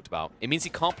army we talked about. It means he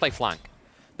can't play flank.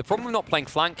 The problem with not playing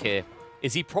flank here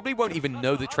is he probably won't even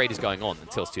know that trade is going on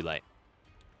until it's too late.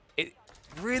 It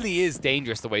really is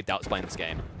dangerous the way Dao's playing this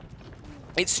game.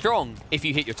 It's strong if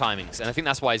you hit your timings, and I think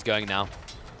that's why he's going now.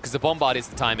 Because the Bombard is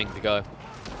the timing to go.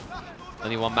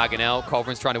 Only one Mangonel.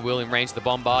 Culverin's trying to will in range the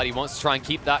Bombard. He wants to try and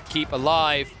keep that keep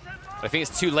alive. But I think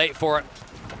it's too late for it.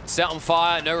 Set on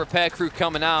fire, no repair crew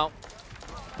coming out.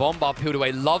 Bombard peeled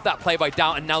away. Love that play by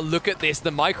Dao, and now look at this.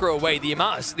 The micro away, the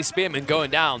amount of the Spearmen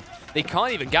going down. They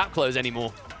can't even gap close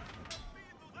anymore.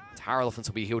 Tower Elephants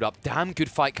will be healed up. Damn good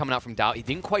fight coming out from Dao. He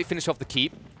didn't quite finish off the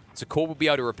keep. So Core will be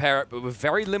able to repair it, but with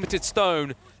very limited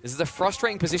stone, this is a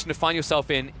frustrating position to find yourself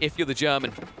in if you're the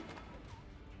German.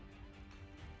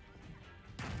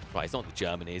 Right, it's not the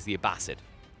German, it's the Abbasid.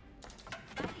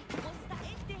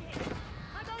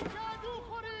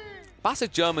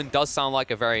 Abbasid German does sound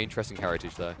like a very interesting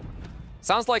heritage, though.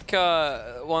 Sounds like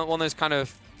one of those kind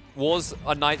of was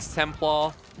a Knights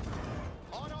Templar,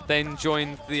 then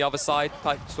joined the other side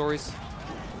type stories.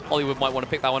 Hollywood might want to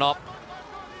pick that one up.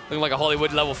 Looking like a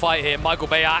Hollywood-level fight here. Michael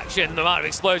Bay action. The amount of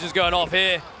explosions going off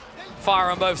here. Fire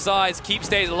on both sides. Keep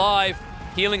stays alive.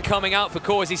 Healing coming out for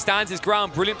Core as he stands his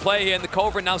ground. Brilliant play here. And the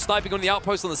Culverin now sniping on the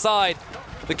outpost on the side.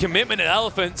 The commitment of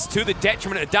elephants to the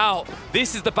detriment of Dao.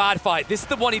 This is the bad fight. This is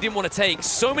the one he didn't want to take.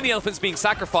 So many elephants being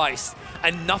sacrificed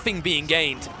and nothing being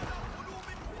gained.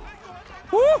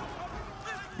 Woo!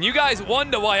 You guys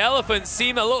wonder why elephants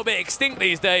seem a little bit extinct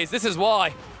these days. This is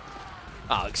why.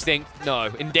 Oh, extinct? No.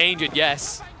 Endangered,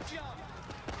 yes.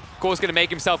 Core's going to make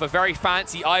himself a very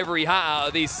fancy ivory hat out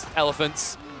of these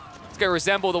elephants. It's going to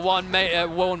resemble the one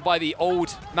worn by the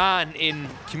old man in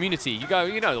Community. You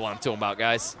know the one I'm talking about,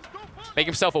 guys. Make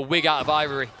himself a wig out of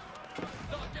ivory.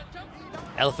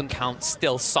 Elephant count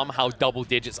still somehow double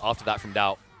digits after that from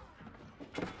Dao.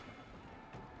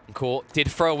 And Core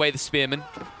did throw away the Spearmen,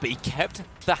 but he kept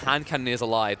the hand cannoneers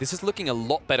alive. This is looking a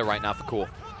lot better right now for Core.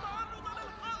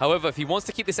 However, if he wants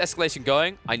to keep this escalation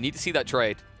going, I need to see that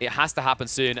trade. It has to happen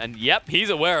soon, and yep,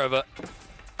 he's aware of it.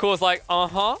 Core's like,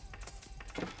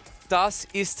 das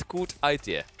ist gut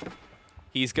idea.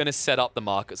 He's going to set up the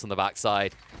markets on the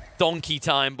backside. Donkey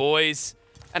time, boys.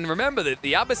 And remember that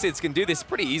the Abbasids can do this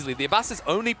pretty easily. The Abbasids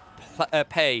only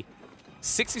pay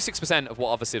 66% of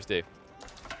what other civs do.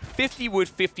 50 wood,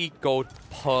 50 gold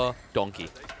per donkey.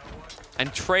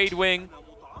 And Trade Wing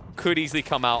could easily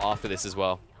come out after this as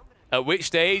well. At which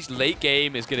stage, late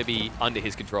game is going to be under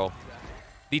his control.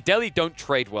 The Delhi don't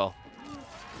trade well.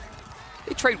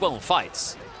 They trade well in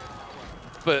fights.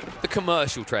 But the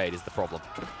commercial trade is the problem.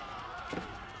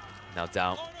 Now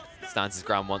Down stands his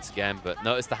ground once again, but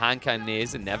notice the hand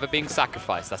cannoneers are never being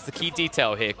sacrificed. That's the key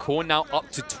detail here. Core now up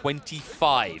to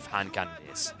 25 hand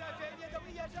cannoneers.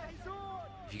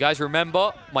 If you guys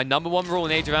remember, my #1 rule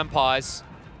in Age of Empires,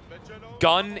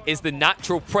 gun is the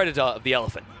natural predator of the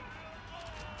elephant.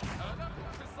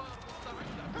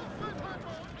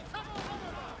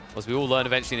 As we all learn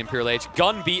eventually in Imperial Age,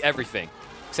 gun beat everything,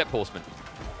 except horsemen.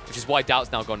 Which is why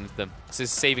Doubt's now gone into them. This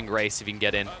is saving grace if he can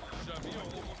get in.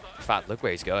 In fact, look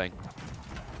where he's going.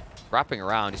 Wrapping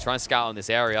around, he's trying to scout on this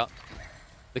area.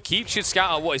 The Keep should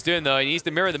scout out what he's doing though. He needs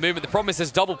to mirror the movement. The problem is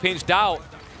there's double pinched out.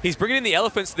 He's bringing in the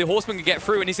elephants so the horseman can get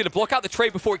through, and he's going to block out the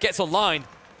trade before it gets online.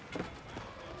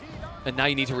 And now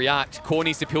you need to react. Core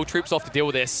needs to peel troops off to deal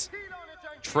with this.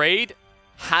 Trade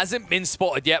hasn't been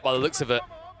spotted yet by the looks of it.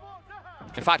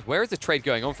 In fact, where is the trade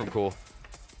going on from Core?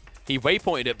 He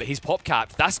waypointed it, but he's pop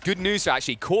capped. That's good news for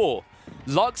actually Core.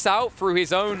 Lucks out through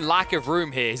his own lack of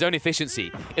room here, his own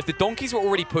efficiency. If the donkeys were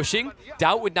already pushing,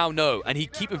 Doubt would now know, and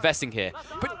he'd keep investing here.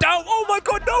 But Doubt, oh my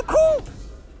god, no, Core!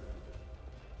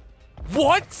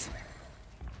 What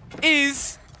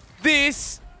is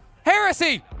this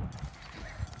heresy?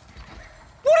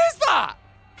 What is that?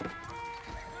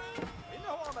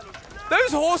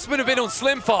 Those horsemen have been on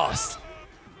slim fast.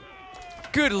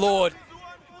 Good lord.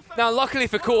 Now, luckily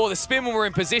for Core, the spin when we're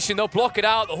in position, they'll block it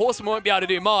out. The horseman won't be able to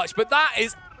do much, but that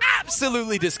is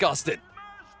absolutely disgusting.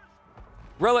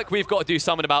 Relic, we've got to do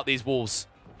something about these walls.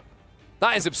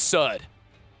 That is absurd.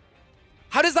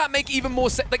 How does that make even more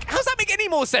sense? Like, how does that make any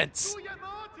more sense?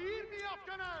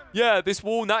 Yeah, this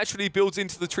wall naturally builds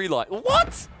into the tree line.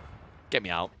 What? Get me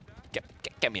out.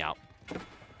 Get me out.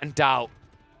 And Doubt.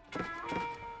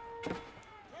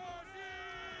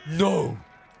 No.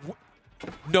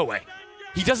 No way.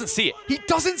 He doesn't see it. He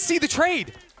doesn't see the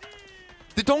trade.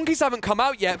 The donkeys haven't come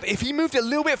out yet, but if he moved a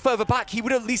little bit further back, he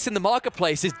would at least in the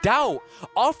marketplace. His Doubt,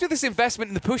 after this investment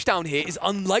in the push down here, is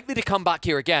unlikely to come back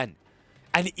here again.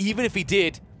 And even if he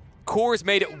did, Core has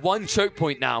made it one choke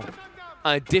point now.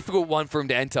 And a difficult one for him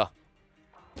to enter.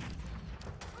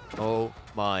 Oh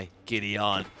my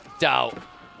Gideon. Doubt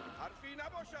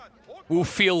will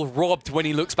feel robbed when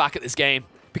he looks back at this game.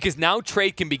 Because now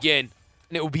trade can begin,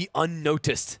 and it will be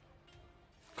unnoticed.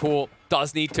 Core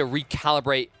does need to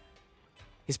recalibrate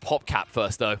his pop cap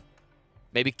first, though.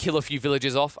 Maybe kill a few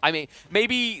villagers off. I mean,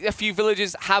 maybe a few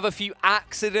villagers have a few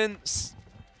accidents.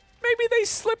 Maybe they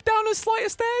slip down a flight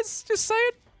of stairs, just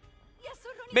saying.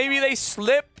 Maybe they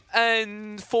slip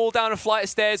and fall down a flight of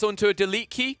stairs onto a delete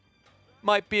key.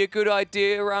 Might be a good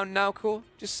idea around now, Core,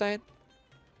 just saying.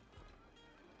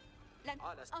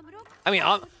 I mean,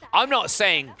 I'm not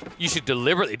saying you should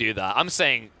deliberately do that. I'm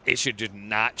saying it should just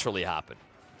naturally happen.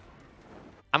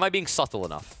 Am I being subtle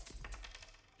enough?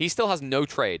 He still has no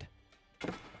trade.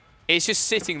 It's just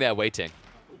sitting there waiting.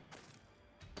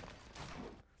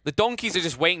 The donkeys are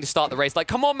just waiting to start the race. Like,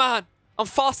 come on, man. I'm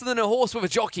faster than a horse with a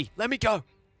jockey. Let me go.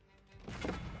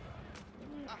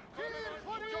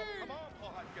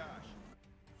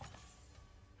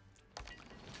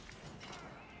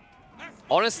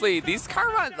 Honestly, these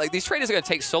caravan, like these traders are going to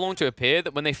take so long to appear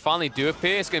that when they finally do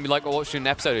appear, it's going to be like watching an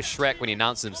episode of Shrek when he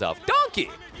announces himself. Donkey!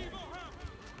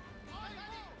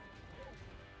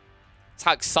 That's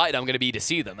how excited I'm going to be to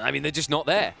see them. I mean, they're just not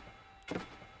there.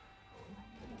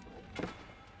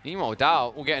 Meanwhile,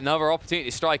 Doubt will get another opportunity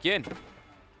to strike in.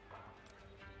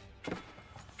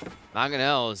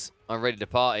 Mangonels are ready to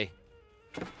party.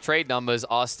 Trade numbers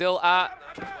are still at...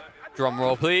 Drum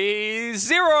roll, please.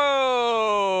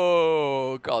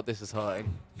 0! God, this is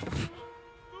hurting.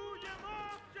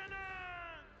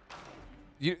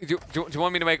 Do you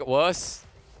want me to make it worse?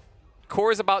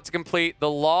 Core is about to complete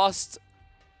the last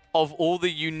of all the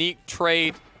unique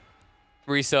trade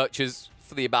researchers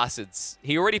for the Abbasids.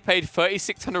 He already paid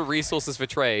 3,600 resources for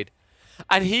trade.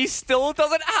 And he still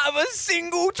doesn't have a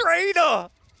single trader!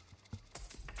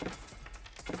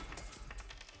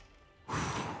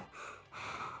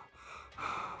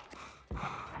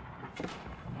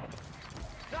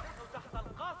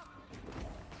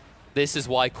 This is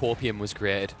why Corpium was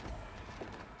created.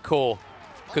 Core.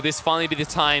 Could this finally be the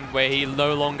time where he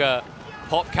no longer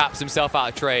pop caps himself out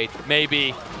of trade?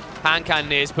 Maybe hand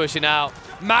cannoneers pushing out.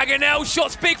 Mangonel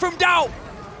shots big from Doubt.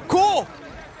 Core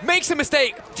makes a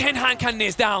mistake. 10 hand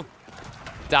cannoneers down.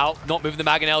 Doubt not moving the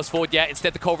Mangonels forward yet.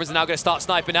 Instead, the Culverins are now going to start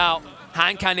sniping out.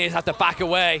 Hand cannoneers have to back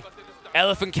away.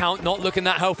 Elephant count not looking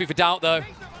that healthy for Doubt, though.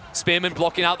 Spearman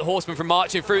blocking out the Horseman from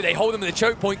marching through. They hold him in the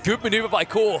choke point. Good maneuver by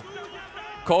Core.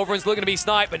 Corveran's looking to be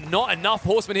sniped, but not enough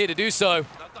Horsemen here to do so.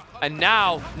 And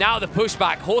now the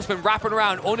pushback. Horsemen wrapping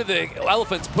around onto the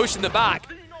Elephants, pushing the back.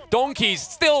 Donkeys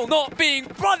still not being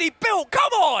bloody built.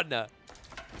 Come on!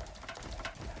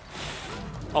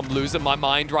 I'm losing my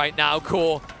mind right now,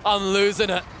 Core. I'm losing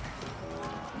it.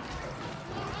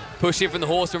 Pushing from the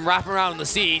Horseman, wrapping around on the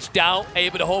siege. Doubt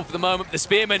able to hold for the moment. The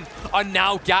Spearmen are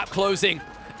now gap closing.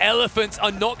 Elephants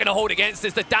are not going to hold against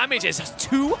this. The damage is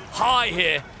too high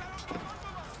here.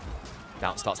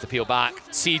 Doubt starts to peel back.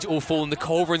 Siege all falling. The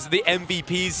Culverins are the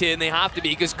MVPs here, and they have to be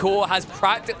because Core has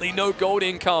practically no gold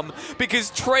income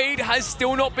because trade has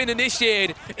still not been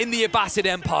initiated in the Abbasid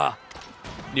Empire.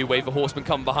 New wave of Horsemen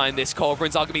come behind this.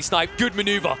 Culverins are going to be sniped. Good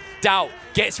maneuver. Doubt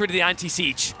gets rid of the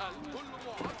anti-siege.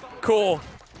 Core,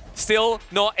 still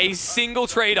not a single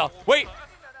trader. Wait,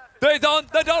 they're done.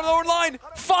 They're online.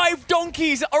 5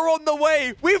 donkeys are on the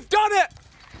way. We've done it.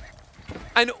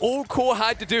 And all Core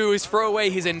had to do is throw away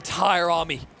his entire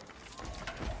army.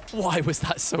 Why was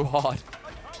that so hard?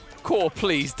 Core,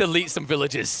 please delete some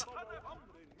villages.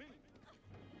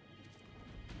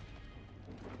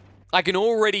 I can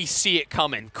already see it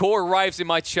coming. Core arrives in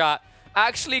my chat.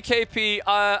 Actually, KP,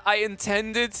 I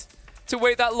intended to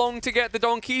wait that long to get the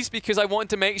donkeys because I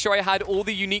wanted to make sure I had all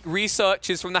the unique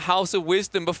researches from the House of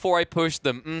Wisdom before I pushed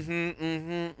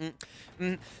them.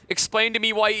 Explain to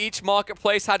me why each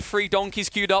marketplace had 3 donkeys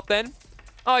queued up then.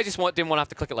 Oh, I just didn't want to have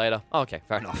to click it later. Oh, okay,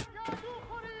 fair enough.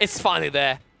 It's finally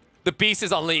there. The beast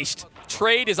is unleashed.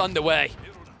 Trade is underway.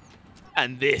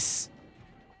 And this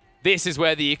is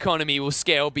where the economy will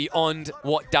scale beyond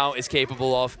what Doubt is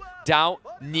capable of. Doubt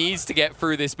needs to get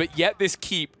through this, but yet this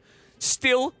keep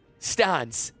still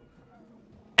stands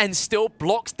and still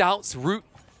blocks Doubt's route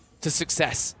to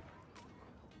success.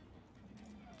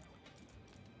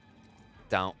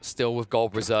 Doubt still with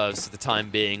gold reserves for the time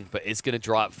being, but it's going to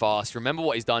dry up fast. Remember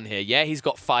what he's done here. Yeah, he's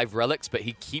got 5 relics, but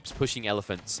he keeps pushing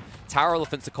elephants. Tower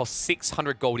elephants that cost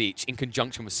 600 gold each in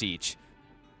conjunction with siege.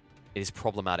 It is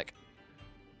problematic.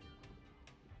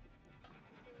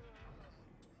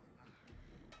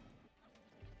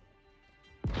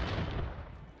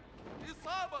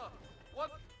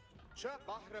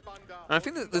 And I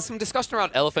think that there's some discussion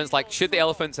around elephants, like should the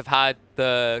elephants have had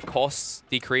the costs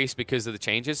decrease because of the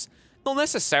changes? Not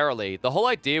necessarily. The whole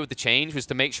idea with the change was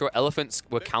to make sure elephants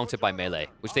were countered by melee,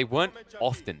 which they weren't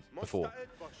often before.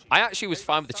 I actually was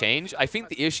fine with the change. I think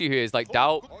the issue here is like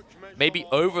Doubt maybe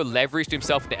over-leveraged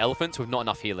himself into elephants with not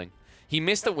enough healing. He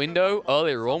missed a window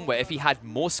earlier on where if he had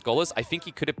more scholars, I think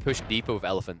he could have pushed deeper with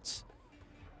elephants.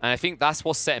 And I think that's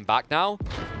what's setting back now.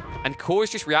 And Core's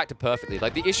just reacted perfectly.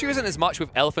 Like, the issue isn't as much with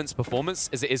Elephant's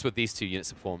performance as it is with these 2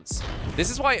 units' performance.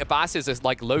 This is why Abbasid is,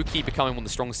 like, low-key becoming one of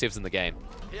the strongest civs in the game.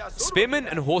 Spearman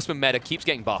and Horseman meta keeps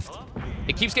getting buffed.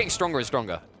 It keeps getting stronger and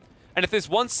stronger. And if there's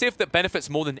one civ that benefits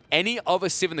more than any other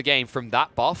civ in the game from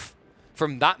that buff,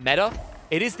 from that meta,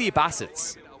 it is the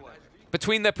Abbasids.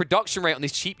 Between their production rate on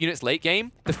these cheap units late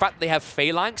game, the fact that they have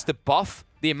Phalanx to buff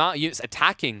the amount of units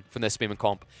attacking from their Spearman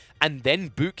comp, and then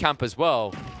Boot Camp as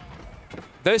well,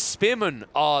 those Spearmen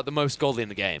are the most godly in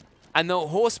the game. And the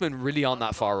Horsemen really aren't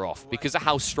that far off because of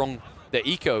how strong the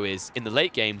eco is in the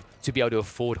late game to be able to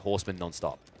afford Horsemen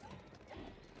non-stop.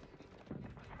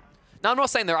 Now, I'm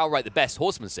not saying they're outright the best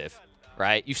Horseman civ,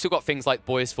 right? You've still got things like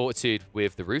Boy's Fortitude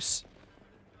with the Rus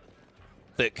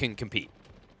that can compete.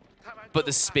 But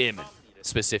the Spearman,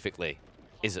 specifically,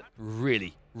 is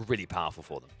really, really powerful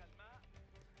for them.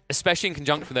 Especially in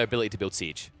conjunction with their ability to build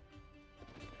siege.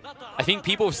 I think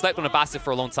people have slept on Abbasid for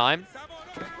a long time,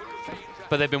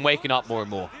 but they've been waking up more and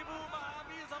more.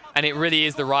 And it really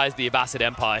is the rise of the Abbasid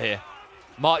Empire here.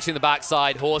 Marching the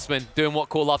backside, Horsemen doing what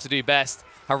Core loves to do best,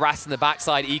 harassing the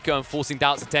backside eco and forcing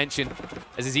Doubt's attention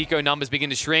as his eco numbers begin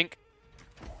to shrink.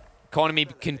 Economy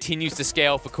continues to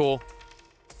scale for Core,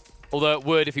 although it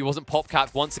would if he wasn't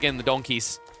pop-capped once again in the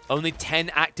donkeys. Only 10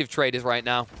 active traders right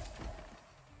now.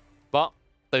 But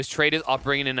those traders are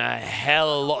bringing in a hell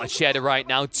of a lot of cheddar right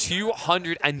now.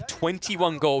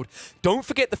 221 gold. Don't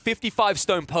forget the 55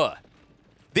 stone per.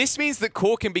 This means that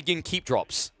Core can begin keep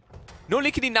drops. Not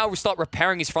only can he now start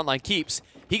repairing his frontline keeps,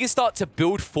 he can start to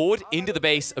build forward into the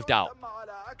base of Doubt.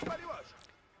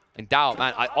 And Doubt,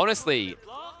 man,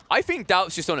 I think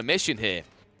Doubt's just on a mission here.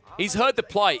 He's heard the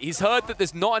plight. He's heard that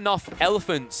there's not enough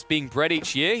elephants being bred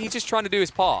each year. He's just trying to do his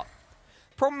part.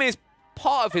 Problem is,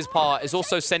 part of his part is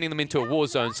also sending them into a war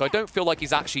zone, so I don't feel like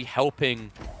he's actually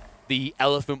helping the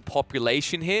elephant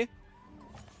population here.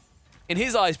 In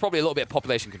his eyes, probably a little bit of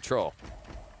population control.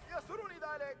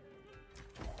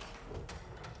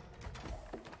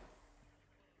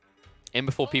 In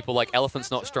before people like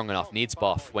Elephant's not strong enough, needs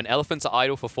buff. When elephants are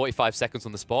idle for 45 seconds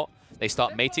on the spot, they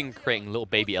start mating, creating little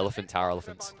baby elephant tower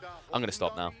elephants. I'm going to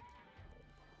stop now.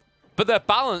 But they're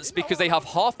balanced because they have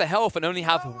half the health and only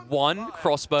have one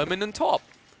crossbowman on top.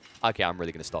 Okay, I'm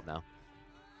really going to stop now.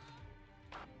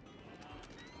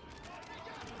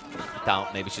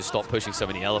 Doubt maybe should stop pushing so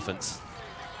many elephants.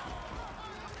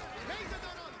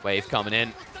 Wave coming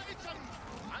in.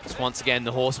 Just once again,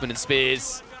 the horsemen and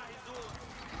spears.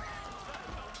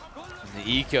 And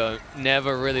the eco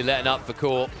never really letting up for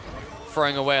Core.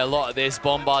 Throwing away a lot of this.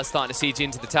 Bombard's starting to siege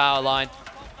into the tower line.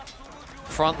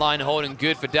 Front line holding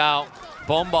good for Doubt.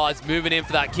 Bombard's moving in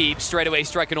for that keep, straight away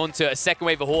striking onto a second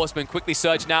wave of horsemen, quickly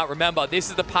surging out. Remember, this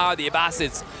is the power of the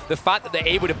Abbasids. The fact that they're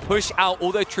able to push out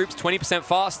all their troops 20%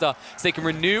 faster so they can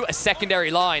renew a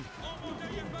secondary line.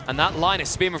 And that line of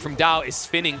spearmen from Doubt is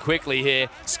spinning quickly here.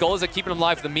 Scholars are keeping them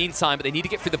alive for the meantime, but they need to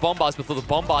get through the Bombards before the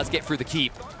Bombards get through the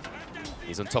keep.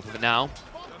 He's on top of it now.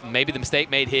 Maybe the mistake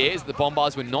made here is that the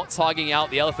Bombards were not targeting out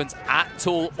the Elephants at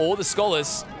all, or the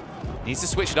Scholars. Needs to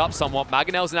switch it up somewhat.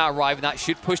 Mangonel's now arriving. That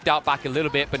should push Doubt back a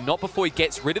little bit, but not before he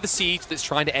gets rid of the siege that's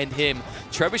trying to end him.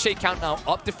 Trebuchet count now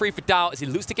up to 3 for Doubt as he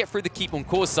looks to get through the keep on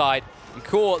Core's side. And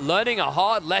Core learning a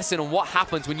hard lesson on what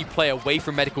happens when you play away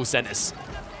from medical centers.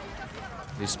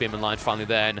 New Spearman line finally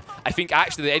there. And I think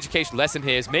actually the educational lesson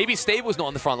here is maybe Stable's not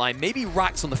on the front line, maybe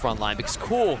Rack's on the front line because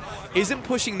Core isn't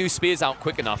pushing new spears out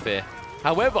quick enough here.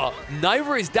 However,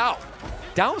 neither is Doubt.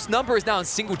 Doubt's number is now in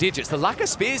single digits. The lack of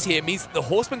spears here means that the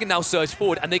horsemen can now surge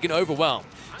forward and they can overwhelm.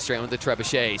 Straight onto the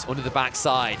trebuchets, onto the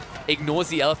backside. Ignores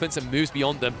the elephants and moves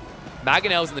beyond them.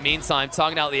 Mangonel's in the meantime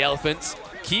targeting out the elephants.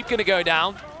 Keep going to go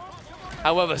down.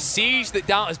 However, siege that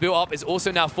Doubt has built up is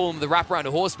also now falling with the wraparound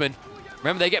of horsemen.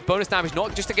 Remember, they get bonus damage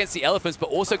not just against the elephants, but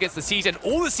also against the siege. And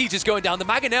all the siege is going down. The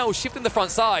Mangonel shifting the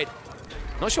front side.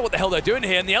 Not sure what the hell they're doing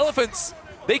here. And the elephants,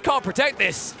 they can't protect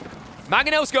this.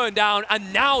 Mangonel's going down,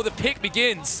 and now the pick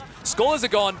begins. Scholars are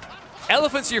gone.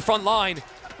 Elephants are your front line.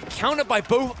 Countered by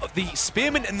both the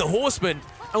spearmen and the horsemen.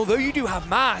 And although you do have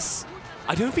mass,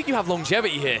 I don't think you have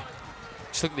longevity here.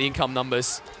 Just look at the income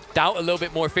numbers. Doubt a little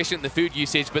bit more efficient in the food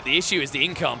usage, but the issue is the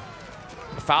income.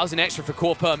 1,000 extra for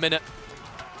Core per minute.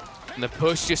 And the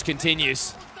push just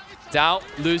continues. Doubt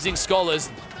losing Scholars,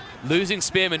 losing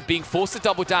Spearmen, being forced to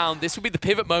double down. This would be the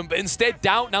pivot moment, but instead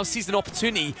Doubt now sees an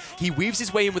opportunity. He weaves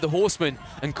his way in with the Horsemen,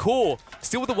 and Core,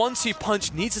 still with the 1-2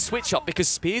 punch, needs a switch up because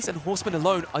Spears and Horsemen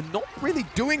alone are not really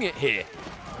doing it here.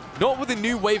 Not with the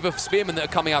new wave of Spearmen that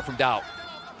are coming out from Doubt.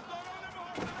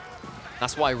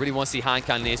 That's why I really want to see hand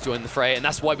cannoneers join the fray, and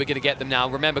that's why we're going to get them now.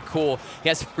 Remember, Core, he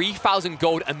has 3,000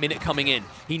 gold a minute coming in.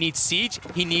 He needs siege,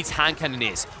 he needs hand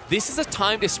cannoneers. This is a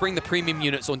time to spring the premium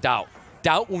units on Doubt.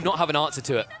 Doubt will not have an answer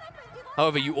to it.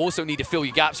 However, you also need to fill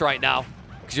your gaps right now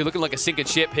because you're looking like a sinking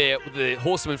ship here with the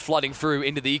horsemen flooding through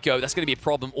into the eco. That's going to be a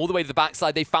problem. All the way to the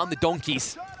backside, they found the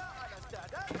donkeys.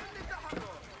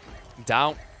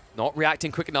 Doubt not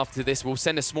reacting quick enough to this. We'll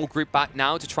send a small group back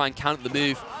now to try and counter the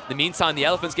move. In the meantime, the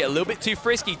elephants get a little bit too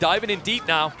frisky, diving in deep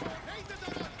now.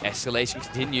 Escalation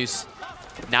continues.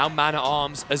 Now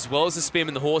man-at-arms, as well as the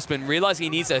spearman, the horseman, realizing he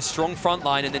needs a strong front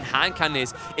line and then hand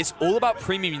cannoneers. It's all about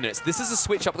premium units. This is a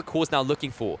switch up that Core's now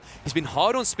looking for. He's been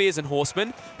hard on spears and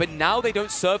horsemen, but now they don't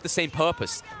serve the same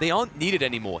purpose. They aren't needed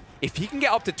anymore. If he can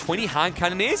get up to 20 hand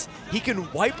cannoneers, he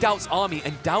can wipe Doubt's army,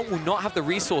 and Doubt will not have the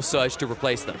resource surge to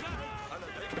replace them.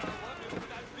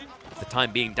 For the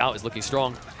time being, Doubt is looking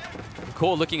strong.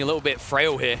 Core looking a little bit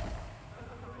frail here.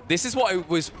 This is what I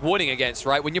was warning against,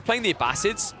 right? When you're playing the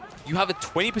Abbasids, you have a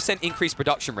 20% increased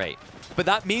production rate. But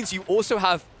that means you also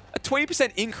have a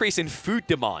 20% increase in food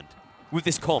demand with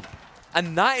this comp.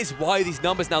 And that is why these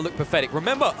numbers now look pathetic.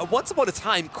 Remember, once upon a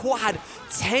time, Core had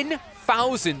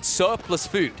 10,000 surplus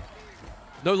food.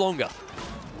 No longer.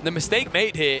 The mistake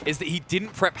made here is that he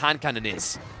didn't prep hand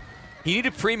cannoneers. He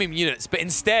needed premium units, but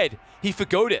instead, he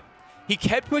forgot it. He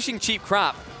kept pushing cheap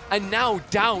crap, and now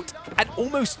Doubt, at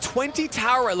almost 20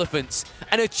 tower elephants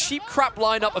and a cheap crap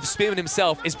lineup of Spearman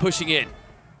himself, is pushing in.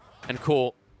 And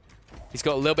Core, he's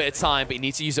got a little bit of time, but he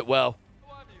needs to use it well.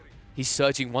 He's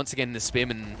surging once again in the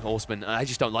Spearman and Horseman, and I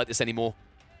just don't like this anymore.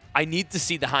 I need to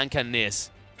see the hand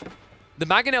cannoneers. The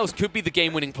Mangonels could be the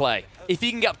game-winning play. If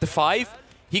he can get up to 5,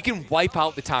 he can wipe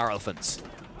out the tower elephants.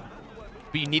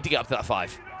 But you need to get up to that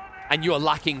 5. And you are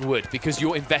lacking wood because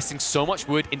you're investing so much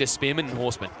wood into Spearmen and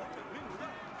Horsemen.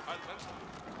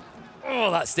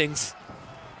 Oh, that stings.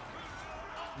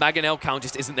 Mangonel count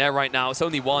just isn't there right now. It's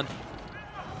only 1.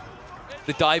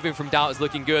 The dive in from Doubt is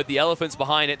looking good. The elephants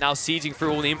behind it now sieging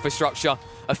through all the infrastructure.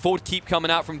 A forward keep coming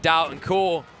out from Doubt and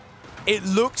Core. It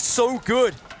looked so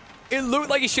good. It looked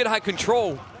like he should have had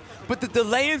control. But the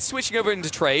delay in switching over into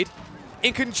trade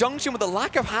in conjunction with the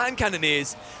lack of hand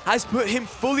cannoneers, has put him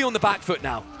fully on the back foot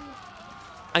now.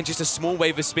 And just a small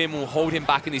wave of spin will hold him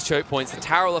back in these choke points. The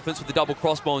Tower Elephants with the double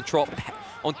crossbow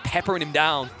on peppering him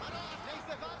down.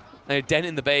 And a dent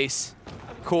in the base.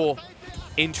 Core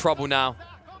in trouble now.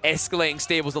 Escalating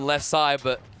stables on the left side,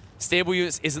 but stable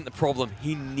units isn't the problem.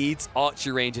 He needs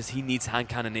archer rangers. He needs hand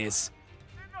cannoneers.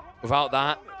 Without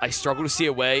that, I struggle to see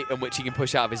a way in which he can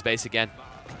push out of his base again.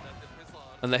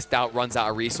 Unless Doubt runs out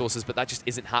of resources, but that just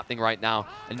isn't happening right now.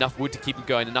 Enough wood to keep him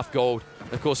going, enough gold.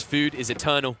 And of course, food is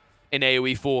eternal in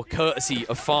AoE 4, courtesy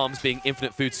of farms being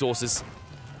infinite food sources.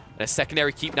 And a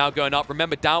secondary keep now going up.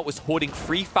 Remember, Doubt was hoarding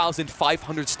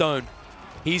 3,500 stone.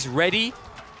 He's ready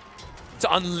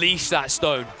to unleash that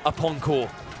stone upon Core.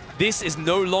 This is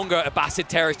no longer Abbasid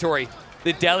territory.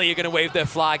 The Delhi are going to wave their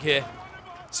flag here.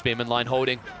 Spearman line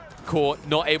holding. Core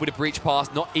not able to breach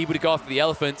past, not able to go after the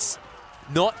elephants,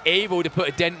 not able to put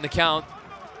a dent in the count.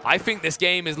 I think this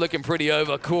game is looking pretty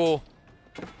over. Core.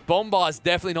 Bombard's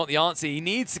definitely not the answer. He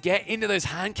needs to get into those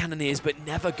hand cannoneers, but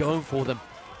never going for them.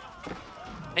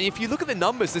 And if you look at the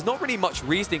numbers, there's not really much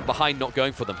reasoning behind not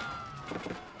going for them.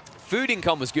 Food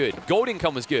income was good. Gold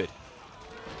income was good.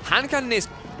 Hand cannoneers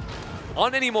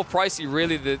aren't any more pricey,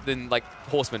 really, than like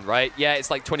horsemen, right? Yeah,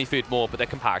 it's like 20 food more, but they're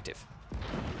comparative.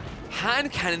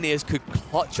 Hand cannoneers could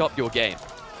clutch up your game.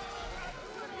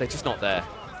 They're just not there.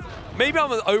 Maybe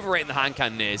I'm overrating the hand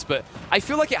cannoneers, but I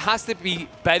feel like it has to be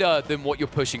better than what you're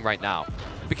pushing right now.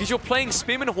 Because you're playing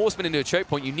Spearman and Horseman into a choke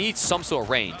point, you need some sort of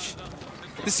range.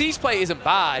 The siege play isn't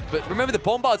bad, but remember the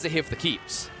Bombards are here for the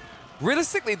keeps.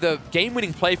 Realistically, the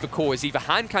game-winning play for Core is either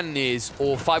hand cannoneers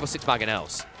or 5 or 6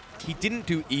 mangonels. He didn't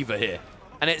do either here.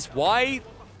 And it's why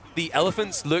the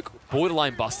elephants look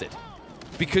borderline busted.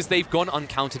 Because they've gone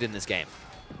uncounted in this game.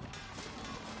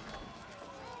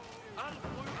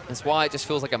 That's why it just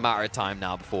feels like a matter of time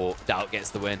now before Doubt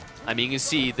gets the win. I mean, you can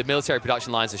see the military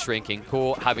production lines are shrinking.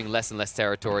 Core having less and less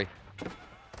territory.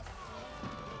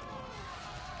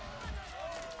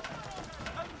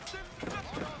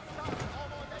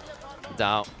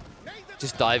 Doubt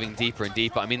just diving deeper and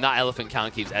deeper. I mean, that elephant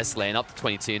count keeps escalating up to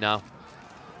 22 now.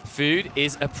 Food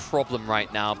is a problem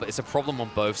right now, but it's a problem on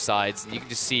both sides. And you can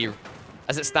just see,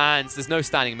 as it stands, there's no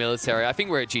standing military. I think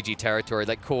we're at GG territory.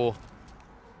 Like, Core,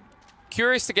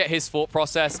 curious to get his thought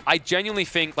process. I genuinely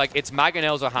think like it's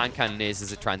mangonels or hand cannoneers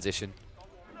as a transition.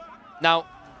 Now,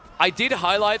 I did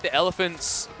highlight the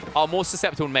elephants are more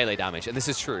susceptible to melee damage, and this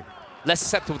is true. Less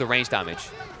susceptible to range damage.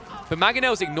 But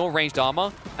mangonels ignore ranged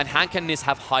armor, and hand cannoneers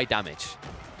have high damage.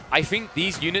 I think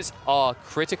these units are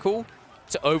critical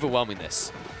to overwhelming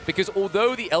this. Because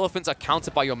although the elephants are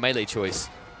countered by your melee choice,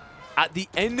 at the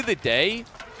end of the day,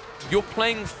 you're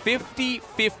playing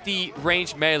 50-50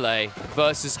 range melee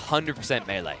versus 100%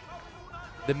 melee.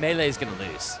 The melee is going to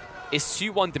lose. It's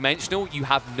too one-dimensional, you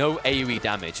have no AoE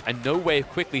damage and no way of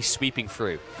quickly sweeping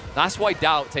through. That's why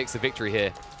Doubt takes the victory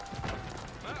here.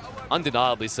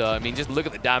 Undeniably so. I mean, just look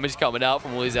at the damage coming out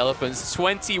from all these elephants.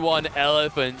 21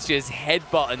 elephants just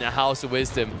headbutting the House of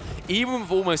Wisdom. Even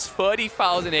with almost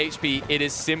 30,000 HP, it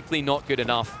is simply not good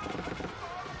enough.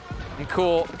 And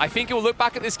Core, I think he'll look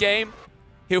back at this game.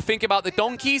 He'll think about the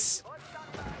donkeys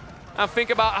and think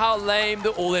about how lame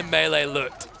the all-in melee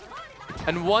looked.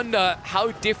 And wonder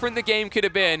how different the game could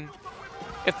have been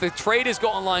if the traders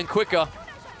got online quicker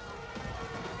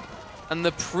and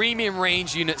the premium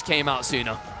range units came out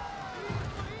sooner.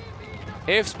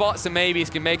 If spots and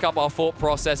maybes can make up our thought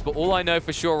process, but all I know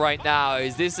for sure right now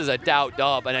is this is a Doubt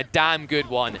dub, and a damn good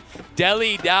one.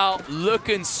 Delhi Doubt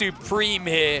looking supreme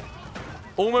here.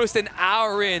 Almost an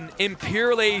hour in,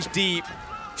 Imperial Age deep,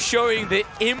 showing that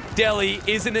Imp Delhi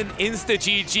isn't an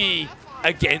insta-GG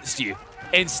against you.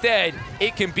 Instead,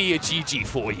 it can be a GG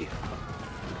for you.